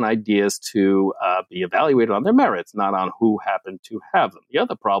 You want ideas to be evaluated on their merits, not on who happened to have them. The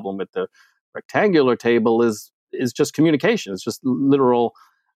other problem with the rectangular table is just communication. It's just literal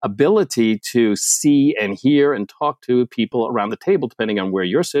ability to see and hear and talk to people around the table, depending on where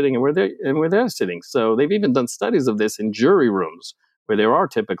you're sitting and where they're sitting. So they've even done studies of this in jury rooms, where there are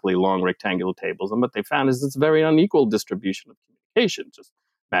typically long rectangular tables. And what they found is it's a very unequal distribution of communication. Just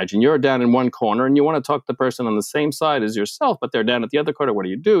imagine you're down in one corner and you want to talk to the person on the same side as yourself, but they're down at the other corner. What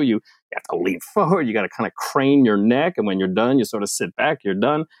do? You have to lean forward. You got to kind of crane your neck. And when you're done, you sort of sit back. You're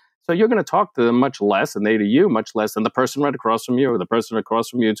done. So you're going to talk to them much less, and they to you much less than the person right across from you, or the person across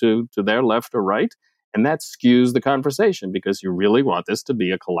from you to their left or right. And that skews the conversation, because you really want this to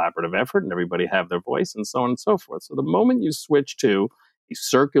be a collaborative effort and everybody have their voice, and so on and so forth. So the moment you switch to a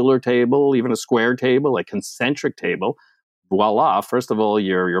circular table, even a square table, a concentric table, voila, first of all,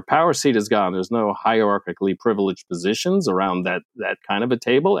 your power seat is gone. There's no hierarchically privileged positions around that kind of a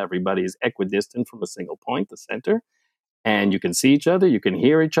table. Everybody is equidistant from a single point, the center. And you can see each other, you can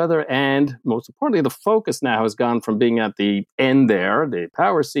hear each other, and most importantly, the focus now has gone from being at the end there, the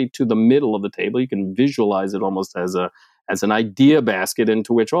power seat, to the middle of the table. You can visualize it almost as an idea basket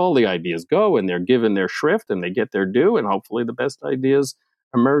into which all the ideas go, and they're given their shrift and they get their due, and hopefully the best ideas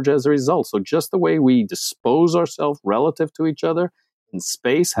emerge as a result. So just the way we dispose ourselves relative to each other in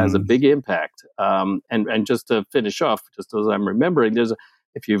space has a big impact. And just to finish off, just as I'm remembering,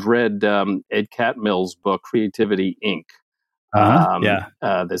 if you've read Ed Catmull's book, Creativity, Inc.,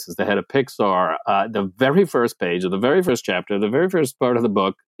 this is the head of Pixar. The very first page of the very first chapter, the very first part of the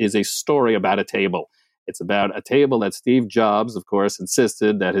book, is a story about a table. It's about a table that Steve Jobs, of course,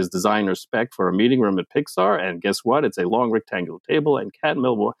 insisted that his designers spec for a meeting room at Pixar. And guess what? It's a long rectangular table. And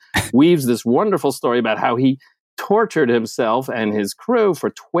Catmull weaves this wonderful story about how he tortured himself and his crew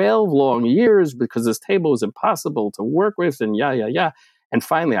for 12 long years because this table was impossible to work with, and And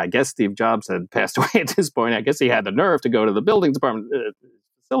finally, I guess Steve Jobs had passed away at this point. I guess he had the nerve to go to the building department,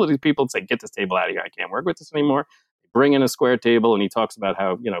 facilities people, and say, "Get this table out of here. I can't work with this anymore." Bring in a square table, and he talks about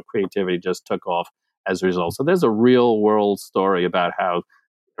how creativity just took off as a result. So there's a real world story about how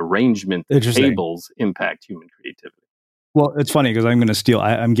arrangement tables impact human creativity. Well, it's funny because I'm going to steal.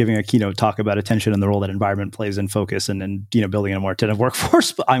 I'm giving a keynote talk about attention and the role that environment plays in focus and building a more attentive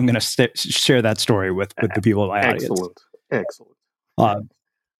workforce. But I'm going to share that story with the people in my audience. Excellent.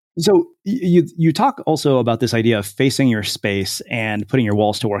 So you talk also about this idea of facing your space and putting your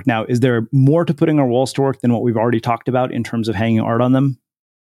walls to work. Now, is there more to putting our walls to work than what we've already talked about in terms of hanging art on them?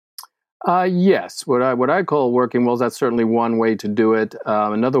 Yes, what I call working walls, that's certainly one way to do it.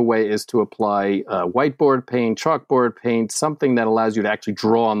 Another way is to apply whiteboard paint, chalkboard paint, something that allows you to actually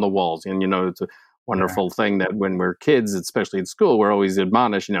draw on the walls. And, wonderful thing that when we're kids, especially in school, we're always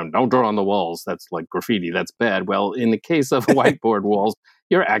admonished, don't draw on the walls. That's like graffiti. That's bad. Well, in the case of whiteboard walls,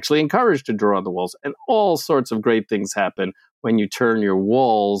 you're actually encouraged to draw on the walls. And all sorts of great things happen when you turn your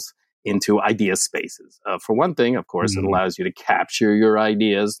walls into idea spaces. For one thing, of course, it allows you to capture your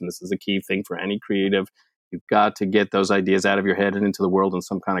ideas. And this is a key thing for any creative. You've got to get those ideas out of your head and into the world in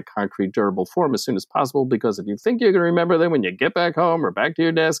some kind of concrete, durable form as soon as possible. Because if you think you're going to remember them when you get back home or back to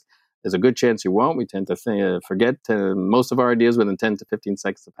your desk, there's a good chance you won't. We tend to forget most of our ideas within 10 to 15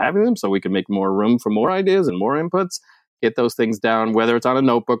 seconds of having them, so we can make more room for more ideas and more inputs. Get those things down, whether it's on a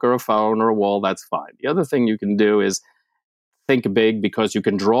notebook or a phone or a wall, that's fine. The other thing you can do is think big because you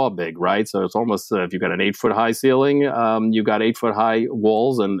can draw big, right? So it's almost, if you've got an 8-foot high ceiling, you've got 8-foot high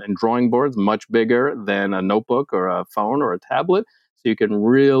walls and drawing boards, much bigger than a notebook or a phone or a tablet. So you can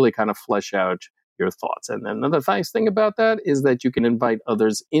really kind of flesh out your thoughts. And then another nice thing about that is that you can invite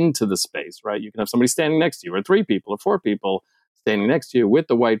others into the space, right? You can have somebody standing next to you, or 3 people or 4 people standing next to you with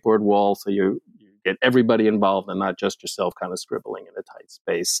the whiteboard wall. So you get everybody involved and not just yourself kind of scribbling in a tight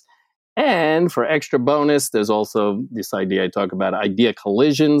space. And for extra bonus, there's also this idea I talk about, idea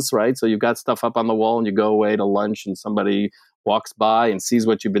collisions, right? So you've got stuff up on the wall and you go away to lunch and somebody walks by and sees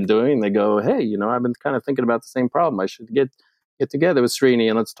what you've been doing and they go, hey, I've been kind of thinking about the same problem. I should get together with Srini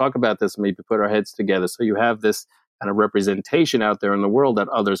and let's talk about this and maybe put our heads together. So you have this kind of representation out there in the world that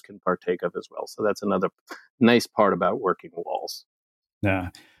others can partake of as well. So that's another nice part about working walls. Yeah.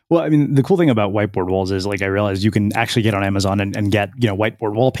 Well, I mean, the cool thing about whiteboard walls is, like, I realized you can actually get on Amazon and get,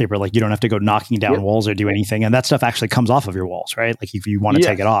 whiteboard wallpaper. Like, you don't have to go knocking down walls or do anything. And that stuff actually comes off of your walls, right? Like, if you want to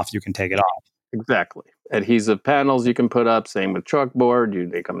take it off, you can take it off. Exactly. Adhesive panels you can put up. Same with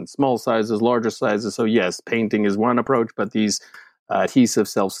chalkboard. They come in small sizes, larger sizes. So yes, painting is one approach, but these adhesive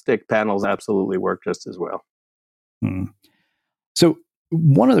self-stick panels absolutely work just as well. So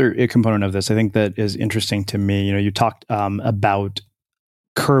one other component of this, I think, that is interesting to me, you talked about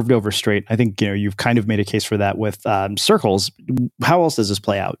curved over straight. I think, you've kind of made a case for that with circles. How else does this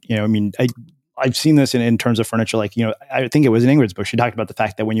play out? I've seen this in terms of furniture. Like, I think it was in Ingrid's book, she talked about the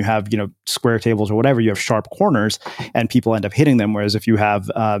fact that when you have, square tables or whatever, you have sharp corners and people end up hitting them. Whereas if you have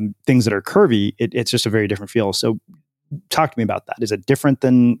things that are curvy, it's just a very different feel. So talk to me about that. Is it different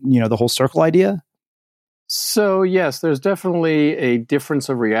than, the whole circle idea? So yes, there's definitely a difference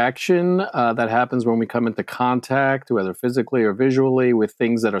of reaction that happens when we come into contact, whether physically or visually, with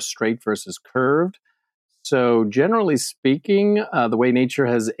things that are straight versus curved. So generally speaking, the way nature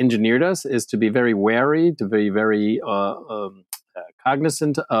has engineered us is to be very wary, to be very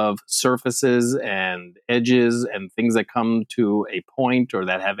cognizant of surfaces and edges and things that come to a point or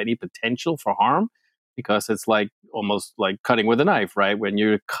that have any potential for harm, because it's almost like cutting with a knife, right? When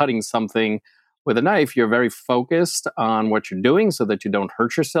you're cutting something with a knife, you're very focused on what you're doing so that you don't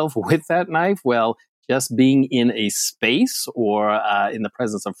hurt yourself with that knife. Well, just being in a space or in the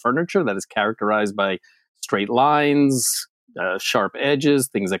presence of furniture that is characterized by straight lines, sharp edges,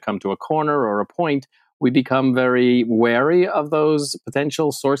 things that come to a corner or a point, we become very wary of those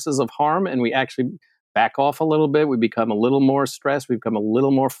potential sources of harm, and we actually back off a little bit. We become a little more stressed. We become a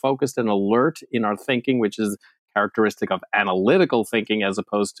little more focused and alert in our thinking, which is characteristic of analytical thinking as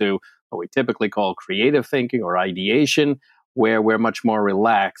opposed to what we typically call creative thinking or ideation, where we're much more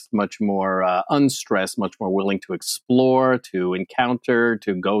relaxed, much more unstressed, much more willing to explore, to encounter,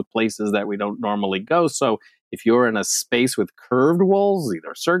 to go places that we don't normally go. So if you're in a space with curved walls,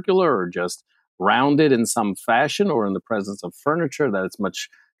 either circular or just rounded in some fashion, or in the presence of furniture that it's much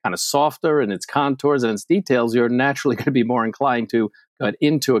kind of softer in its contours and its details, you're naturally going to be more inclined to get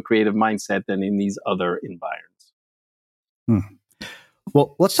into a creative mindset than in these other environments.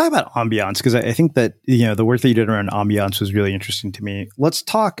 Well, let's talk about ambiance, because I think that, the work that you did around ambiance was really interesting to me. Let's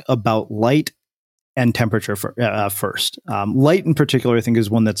talk about light and temperature first. Light in particular, I think, is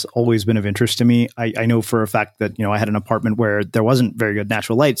one that's always been of interest to me. I know for a fact that, I had an apartment where there wasn't very good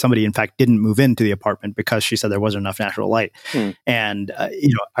natural light. Somebody, in fact, didn't move into the apartment because she said there wasn't enough natural light. And,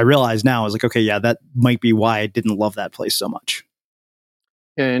 I realize now, I was like, okay, yeah, that might be why I didn't love that place so much.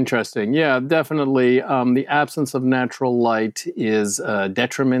 Yeah, interesting. Yeah, definitely. The absence of natural light is a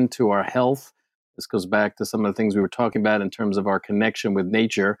detriment to our health. This goes back to some of the things we were talking about in terms of our connection with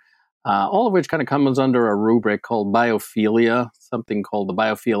nature, all of which kind of comes under a rubric called biophilia. Something called the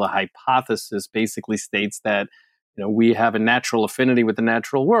biophilia hypothesis basically states that we have a natural affinity with the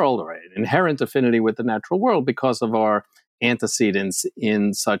natural world, or an inherent affinity with the natural world, because of our antecedents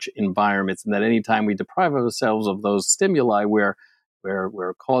in such environments, and that anytime we deprive ourselves of those stimuli, we're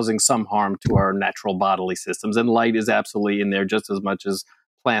causing some harm to our natural bodily systems. And light is absolutely in there just as much as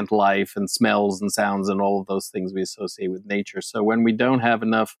plant life and smells and sounds and all of those things we associate with nature. So when we don't have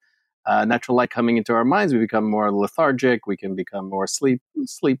enough natural light coming into our minds, we become more lethargic, we can become more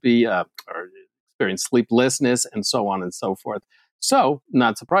sleepy, or experience sleeplessness, and so on and so forth. So,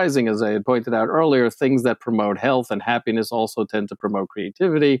 not surprising, as I had pointed out earlier, things that promote health and happiness also tend to promote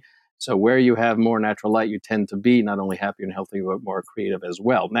creativity. So, where you have more natural light, you tend to be not only happy and healthy, but more creative as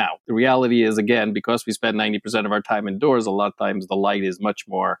well. Now, the reality is, again, because we spend 90% of our time indoors, a lot of times the light is much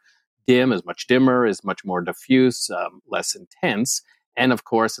more dim, is much dimmer, is much more diffuse, less intense. And of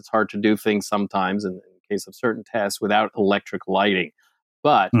course, it's hard to do things sometimes in case of certain tasks without electric lighting.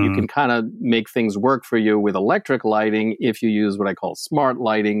 But you can kind of make things work for you with electric lighting if you use what I call smart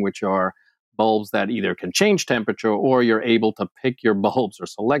lighting, which are bulbs that either can change temperature or you're able to pick your bulbs or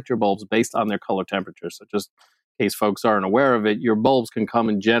select your bulbs based on their color temperature. So just in case folks aren't aware of it, your bulbs can come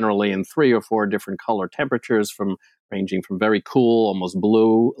in generally in 3 or 4 different color temperatures, from ranging from very cool, almost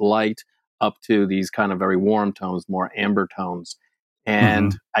blue light, up to these kind of very warm tones, more amber tones.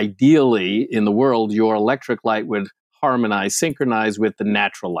 And ideally, in the world, your electric light would synchronize with the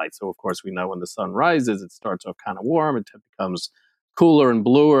natural light. So, of course, we know when the sun rises, it starts off kind of warm. It becomes cooler and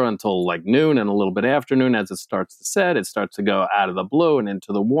bluer until like noon and a little bit afternoon. As it starts to set, it starts to go out of the blue and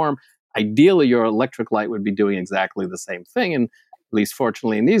into the warm. Ideally, your electric light would be doing exactly the same thing. And at least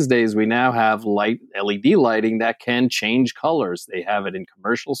fortunately in these days, we now have LED lighting that can change colors. They have it in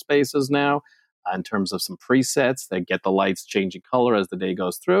commercial spaces now, in terms of some presets that get the lights changing color as the day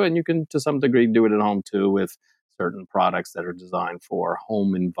goes through. And you can, to some degree, do it at home too with certain products that are designed for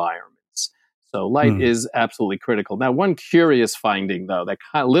home environments. So light is absolutely critical. Now, one curious finding, though, that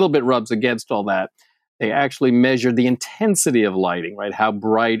kind of a little bit rubs against all that, they actually measured the intensity of lighting, right? How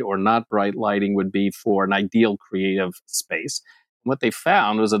bright or not bright lighting would be for an ideal creative space. What they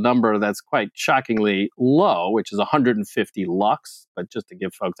found was a number that's quite shockingly low, which is 150 lux. But just to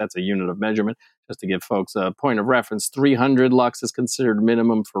give folks, that's a unit of measurement. Just to give folks a point of reference, 300 lux is considered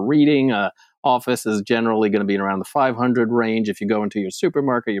minimum for reading. Office is generally going to be around the 500 range. If you go into your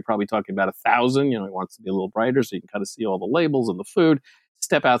supermarket, you're probably talking about 1,000. It wants to be a little brighter so you can kind of see all the labels and the food.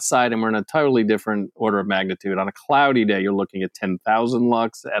 Step outside and we're in a totally different order of magnitude. On a cloudy day, you're looking at 10,000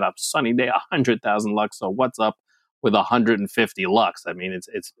 lux. At a sunny day, 100,000 lux. So what's up with 150 lux? I mean,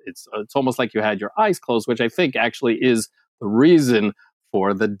 it's almost like you had your eyes closed, which I think actually is the reason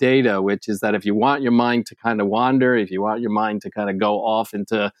for the data, which is that if you want your mind to kind of wander, if you want your mind to kind of go off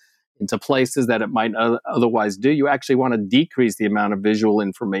into places that it might otherwise do, you actually want to decrease the amount of visual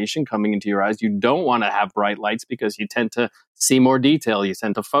information coming into your eyes. You don't want to have bright lights because you tend to see more detail. You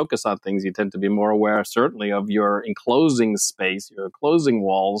tend to focus on things. You tend to be more aware, certainly, of your enclosing space, your closing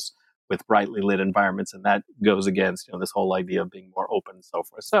walls with brightly lit environments. And that goes against, this whole idea of being more open and so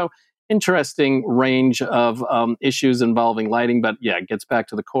forth. So interesting range of issues involving lighting. But yeah, it gets back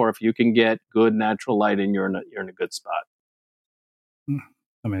to the core. If you can get good natural lighting, you're in a good spot.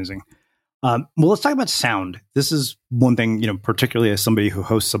 Amazing. Well, let's talk about sound. This is one thing, particularly as somebody who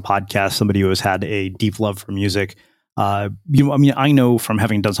hosts a podcast, somebody who has had a deep love for music. I know from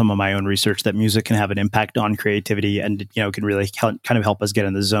having done some of my own research that music can have an impact on creativity and, can really kind of help us get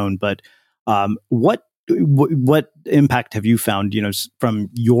in the zone. But what impact have you found, from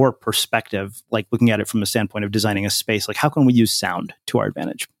your perspective, like looking at it from the standpoint of designing a space? Like, how can we use sound to our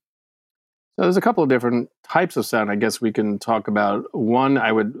advantage? So there's a couple of different types of sound I guess we can talk about. One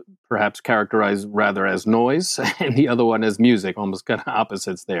I would perhaps characterize rather as noise, and the other one as music, almost kind of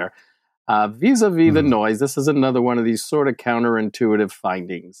opposites there. Vis-a-vis the noise, this is another one of these sort of counterintuitive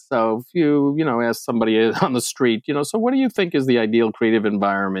findings. So if you ask somebody on the street, so what do you think is the ideal creative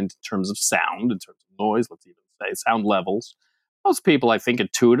environment in terms of sound, in terms of noise, let's even say sound levels? Most people, I think,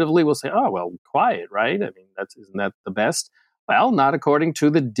 intuitively will say, oh, well, quiet, right? I mean, isn't that the best? Well, not according to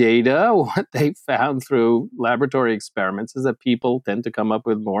the data. What they found through laboratory experiments is that people tend to come up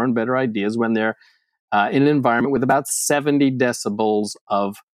with more and better ideas when they're in an environment with about 70 decibels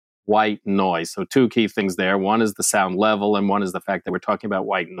of white noise. So 2 key things there. One is the sound level, and one is the fact that we're talking about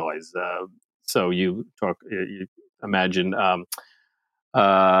white noise. So you imagine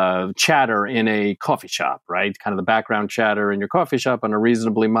chatter in a coffee shop, right? Kind of the background chatter in your coffee shop on a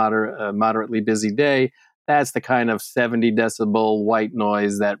reasonably moderately busy day. That's the kind of 70 decibel white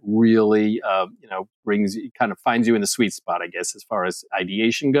noise that really, kind of finds you in the sweet spot, I guess, as far as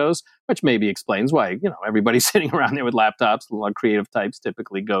ideation goes, which maybe explains why, everybody's sitting around there with laptops. A lot of creative types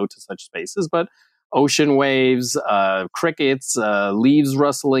typically go to such spaces, but ocean waves, crickets, leaves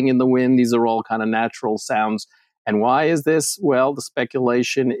rustling in the wind, these are all kind of natural sounds. And why is this? Well, the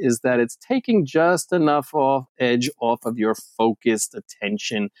speculation is that it's taking just enough edge off of your focused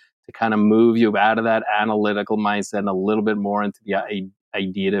attention to kind of move you out of that analytical mindset and a little bit more into the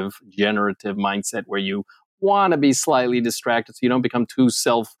ideative, generative mindset where you want to be slightly distracted so you don't become too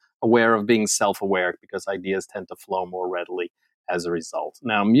aware of being self-aware because ideas tend to flow more readily as a result.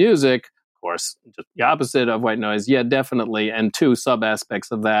 Now, music, of course, just the opposite of white noise. Yeah, definitely. And two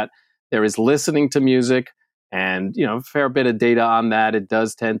sub-aspects of that. There is listening to music, and a fair bit of data on that. It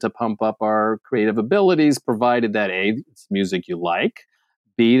does tend to pump up our creative abilities, provided that A, it's music you like,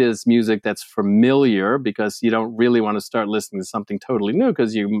 B, it's music that's familiar, because you don't really want to start listening to something totally new,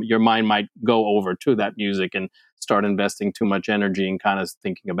 because your mind might go over to that music and start investing too much energy and kind of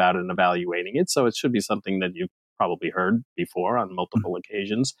thinking about it and evaluating it. So it should be something that you've probably heard before on multiple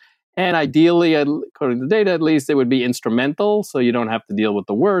occasions. And ideally, according to the data at least, it would be instrumental, so you don't have to deal with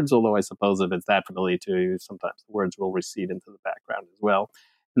the words, although I suppose if it's that familiar to you, sometimes the words will recede into the background as well.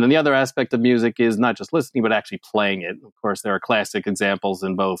 And then the other aspect of music is not just listening, but actually playing it. Of course, there are classic examples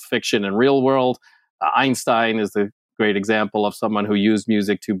in both fiction and real world. Einstein is the great example of someone who used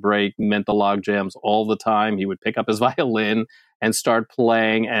music to break mental log jams all the time. He would pick up his violin and start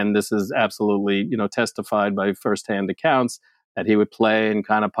playing, and this is absolutely, testified by firsthand accounts, that he would play and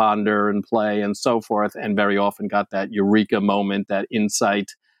kind of ponder and play and so forth, and very often got that eureka moment, that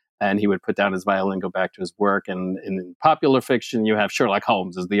insight, and he would put down his violin, go back to his work. And in popular fiction, you have Sherlock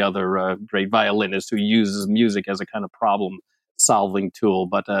Holmes as the other great violinist who uses music as a kind of problem-solving tool,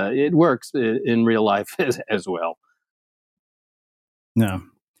 but it works in real life as well. No.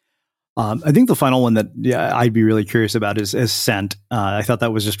 I think the final one that I'd be really curious about is scent. I thought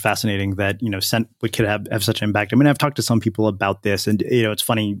that was just fascinating that, scent could have such an impact. I mean, I've talked to some people about this, and, it's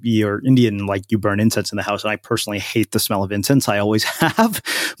funny, you're Indian, like you burn incense in the house, and I personally hate the smell of incense. I always have.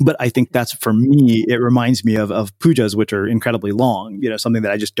 But I think that's, for me, it reminds me of pujas, which are incredibly long, something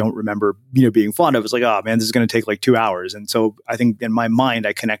that I just don't remember, being fond of. It's like, oh man, this is going to take like 2 hours. And so I think in my mind,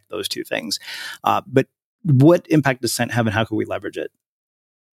 I connect those two things. But what impact does scent have, and how can we leverage it?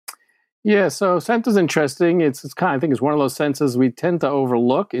 Yeah, so scent is interesting. It's kind of, I think it's one of those senses we tend to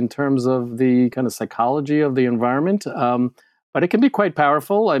overlook in terms of the kind of psychology of the environment. But it can be quite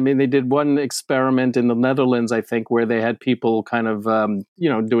powerful. I mean, they did one experiment in the Netherlands, I think, where they had people kind of,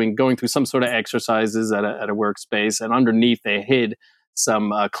 going through some sort of exercises at a workspace, and underneath they hid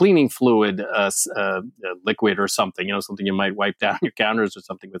some cleaning fluid, liquid or something, something you might wipe down your counters or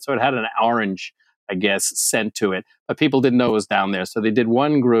something. But so it had an orange, I guess, scent to it, but people didn't know it was down there. So they did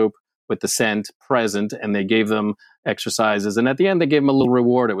one group with the scent present, and they gave them exercises. And at the end, they gave them a little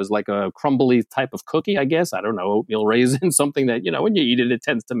reward. It was like a crumbly type of cookie, I guess. I don't know, oatmeal raisin, something that, when you eat it, it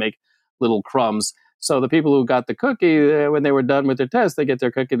tends to make little crumbs. So the people who got the cookie, when they were done with their test, they get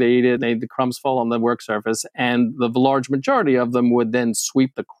their cookie, they eat it, the crumbs fall on the work surface, and the large majority of them would then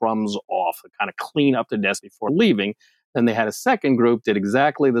sweep the crumbs off and kind of clean up the desk before leaving. Then they had a second group, did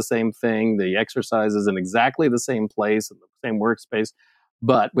exactly the same thing, the exercises in exactly the same place, in the same workspace,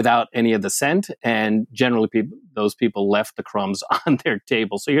 but without any of the scent. And generally, those people left the crumbs on their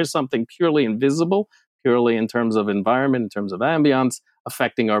table. So here's something purely invisible, purely in terms of environment, in terms of ambiance,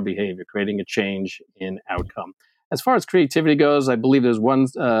 affecting our behavior, creating a change in outcome. As far as creativity goes, I believe there's one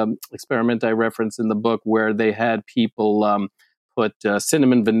experiment I referenced in the book where they had people put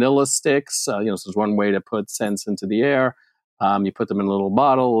cinnamon vanilla sticks. This is one way to put scents into the air. You put them in a little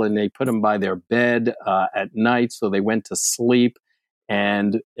bottle, and they put them by their bed at night, so they went to sleep.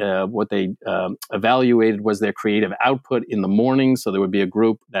 And what they evaluated was their creative output in the morning. So there would be a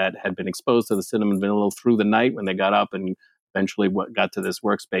group that had been exposed to the cinnamon vanilla through the night when they got up and eventually got to this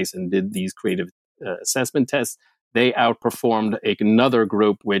workspace and did these creative assessment tests. They outperformed another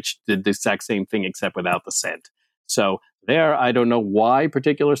group which did the exact same thing except without the scent. So there, I don't know why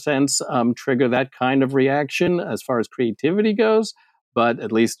particular scents trigger that kind of reaction as far as creativity goes. But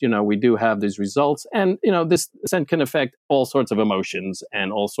at least, we do have these results. And, this scent can affect all sorts of emotions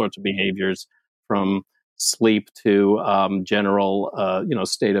and all sorts of behaviors, from sleep to general,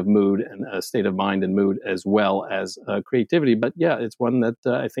 state of mood and state of mind and mood, as well as creativity. But yeah, it's one that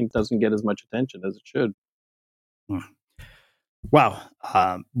I think doesn't get as much attention as it should. Wow.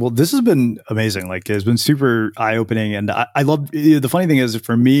 Well, this has been amazing. Like, it's been super eye-opening. And I love, the funny thing is,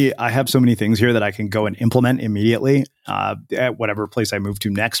 for me, I have so many things here that I can go and implement immediately at whatever place I move to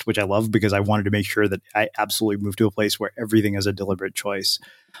next, which I love, because I wanted to make sure that I absolutely move to a place where everything is a deliberate choice.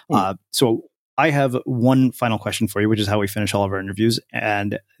 So I have one final question for you, which is how we finish all of our interviews.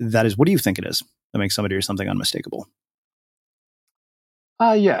 And that is, what do you think it is that makes somebody or something unmistakable?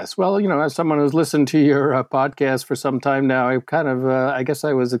 Yes. Well, as someone who's listened to your podcast for some time now, I kind of, I guess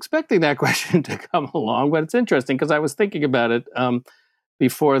I was expecting that question to come along, but it's interesting because I was thinking about it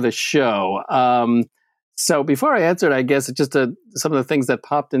before the show. So before I answered, I guess just some of the things that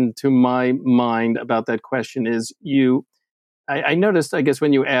popped into my mind about that question is I noticed, I guess,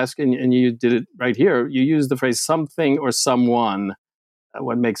 when you ask, and you did it right here, you used the phrase something or someone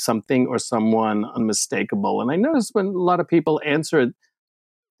what makes something or someone unmistakable. And I notice when a lot of people answer it,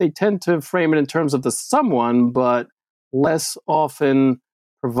 they tend to frame it in terms of the someone, but less often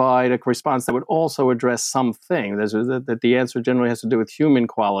provide a response that would also address something. That the answer generally has to do with human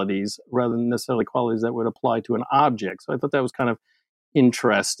qualities rather than necessarily qualities that would apply to an object. So I thought that was kind of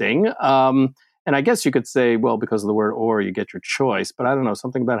interesting. And I guess you could say, well, because of the word or, you get your choice. But I don't know,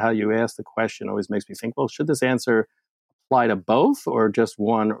 something about how you ask the question always makes me think, well, should this answer apply to both or just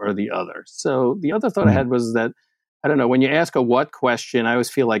one or the other? So the other thought I had was that, I don't know, when you ask a what question, I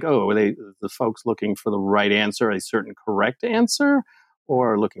always feel like, oh, are they the folks looking for the right answer, a certain correct answer,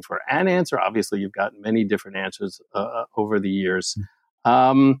 or looking for an answer? Obviously, you've got many different answers over the years.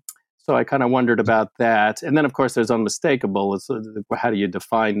 So I kind of wondered about that. And then, of course, there's unmistakable. How do you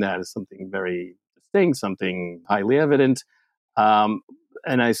define that as something very distinct, something highly evident? And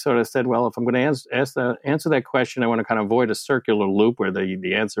I sort of said, well, if I'm going to answer that question, I want to kind of avoid a circular loop where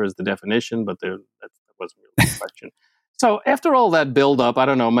the answer is the definition, but that wasn't really the question. So after all that build-up, I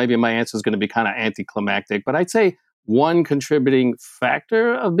don't know, maybe my answer is going to be kind of anticlimactic, but I'd say one contributing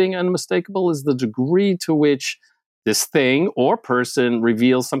factor of being unmistakable is the degree to which this thing or person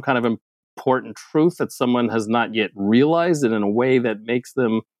reveals some kind of important truth that someone has not yet realized, and in a way that makes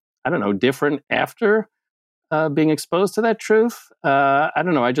them, I don't know, different after being exposed to that truth. I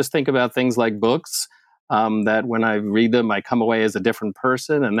don't know. I just think about things like books, that when I read them, I come away as a different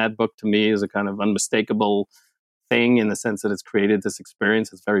person. And that book to me is a kind of unmistakable thing in the sense that it's created this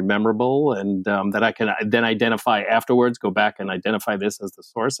experience. It's very memorable, and that I can then identify afterwards, go back and identify this as the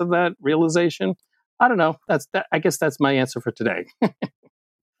source of that realization. I don't know. I guess that's my answer for today.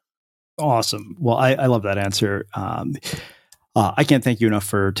 Awesome. Well, I love that answer. I can't thank you enough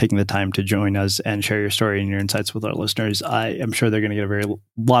for taking the time to join us and share your story and your insights with our listeners. I am sure they're going to get a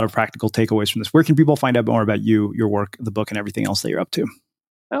lot of practical takeaways from this. Where can people find out more about you, your work, the book, and everything else that you're up to?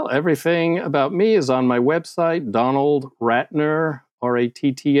 Well, everything about me is on my website, Donald Rattner,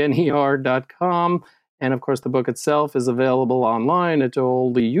 RATTNER.com. And of course, the book itself is available online at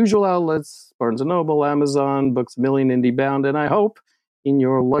all the usual outlets, Barnes & Noble, Amazon, Books A Million, IndieBound, and I hope in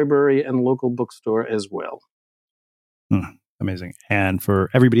your library and local bookstore as well. Amazing. And for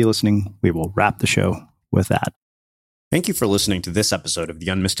everybody listening, we will wrap the show with that. Thank you for listening to this episode of the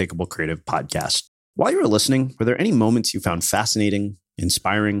Unmistakable Creative Podcast. While you were listening, were there any moments you found fascinating,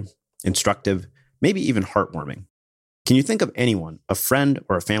 inspiring, instructive, maybe even heartwarming? Can you think of anyone, a friend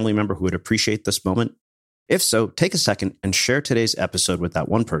or a family member who would appreciate this moment? If so, take a second and share today's episode with that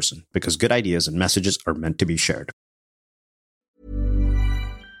one person, because good ideas and messages are meant to be shared.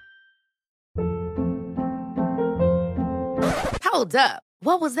 Hold up.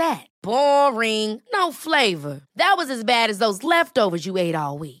 What was that? Boring. No flavor. That was as bad as those leftovers you ate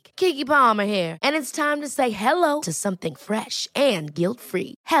all week. Keke Palmer here, and it's time to say hello to something fresh and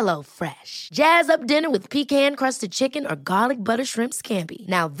guilt-free. Hello Fresh. Jazz up dinner with pecan-crusted chicken or garlic butter shrimp scampi.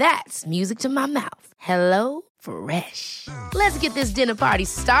 Now that's music to my mouth. Hello Fresh. Let's get this dinner party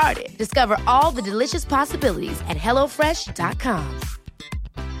started. Discover all the delicious possibilities at HelloFresh.com.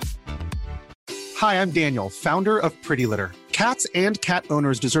 Hi, I'm Daniel, founder of Pretty Litter. Cats and cat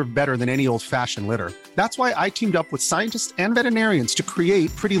owners deserve better than any old-fashioned litter. That's why I teamed up with scientists and veterinarians to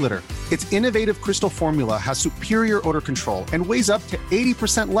create Pretty Litter. Its innovative crystal formula has superior odor control and weighs up to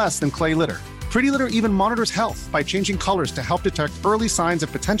 80% less than clay litter. Pretty Litter even monitors health by changing colors to help detect early signs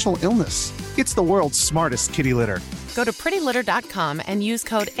of potential illness. It's the world's smartest kitty litter. Go to prettylitter.com and use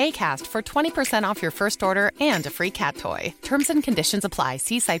code ACAST for 20% off your first order and a free cat toy. Terms and conditions apply.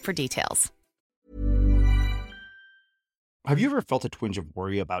 See site for details. Have you ever felt a twinge of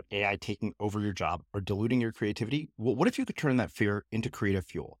worry about AI taking over your job or diluting your creativity? Well, what if you could turn that fear into creative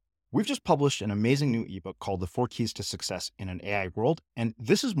fuel? We've just published an amazing new ebook called The 4 Keys to Success in an AI World, and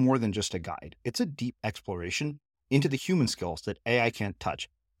this is more than just a guide. It's a deep exploration into the human skills that AI can't touch,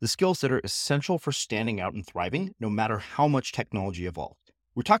 the skills that are essential for standing out and thriving, no matter how much technology evolved.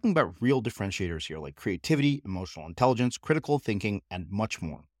 We're talking about real differentiators here, like creativity, emotional intelligence, critical thinking, and much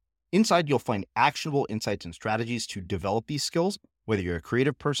more. Inside, you'll find actionable insights and strategies to develop these skills, whether you're a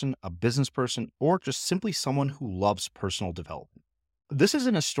creative person, a business person, or just simply someone who loves personal development. This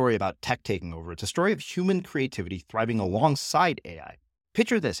isn't a story about tech taking over. It's a story of human creativity thriving alongside AI.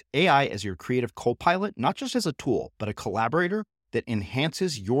 Picture this, AI as your creative co-pilot, not just as a tool, but a collaborator that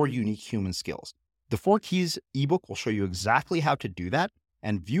enhances your unique human skills. The 4 Keys ebook will show you exactly how to do that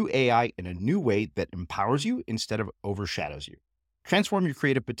and view AI in a new way that empowers you instead of overshadows you. Transform your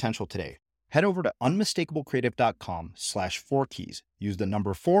creative potential today. Head over to unmistakablecreative.com/4keys. Use the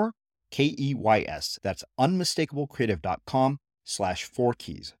number 4, KEYS. That's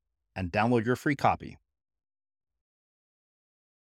unmistakablecreative.com/4keys and download your free copy.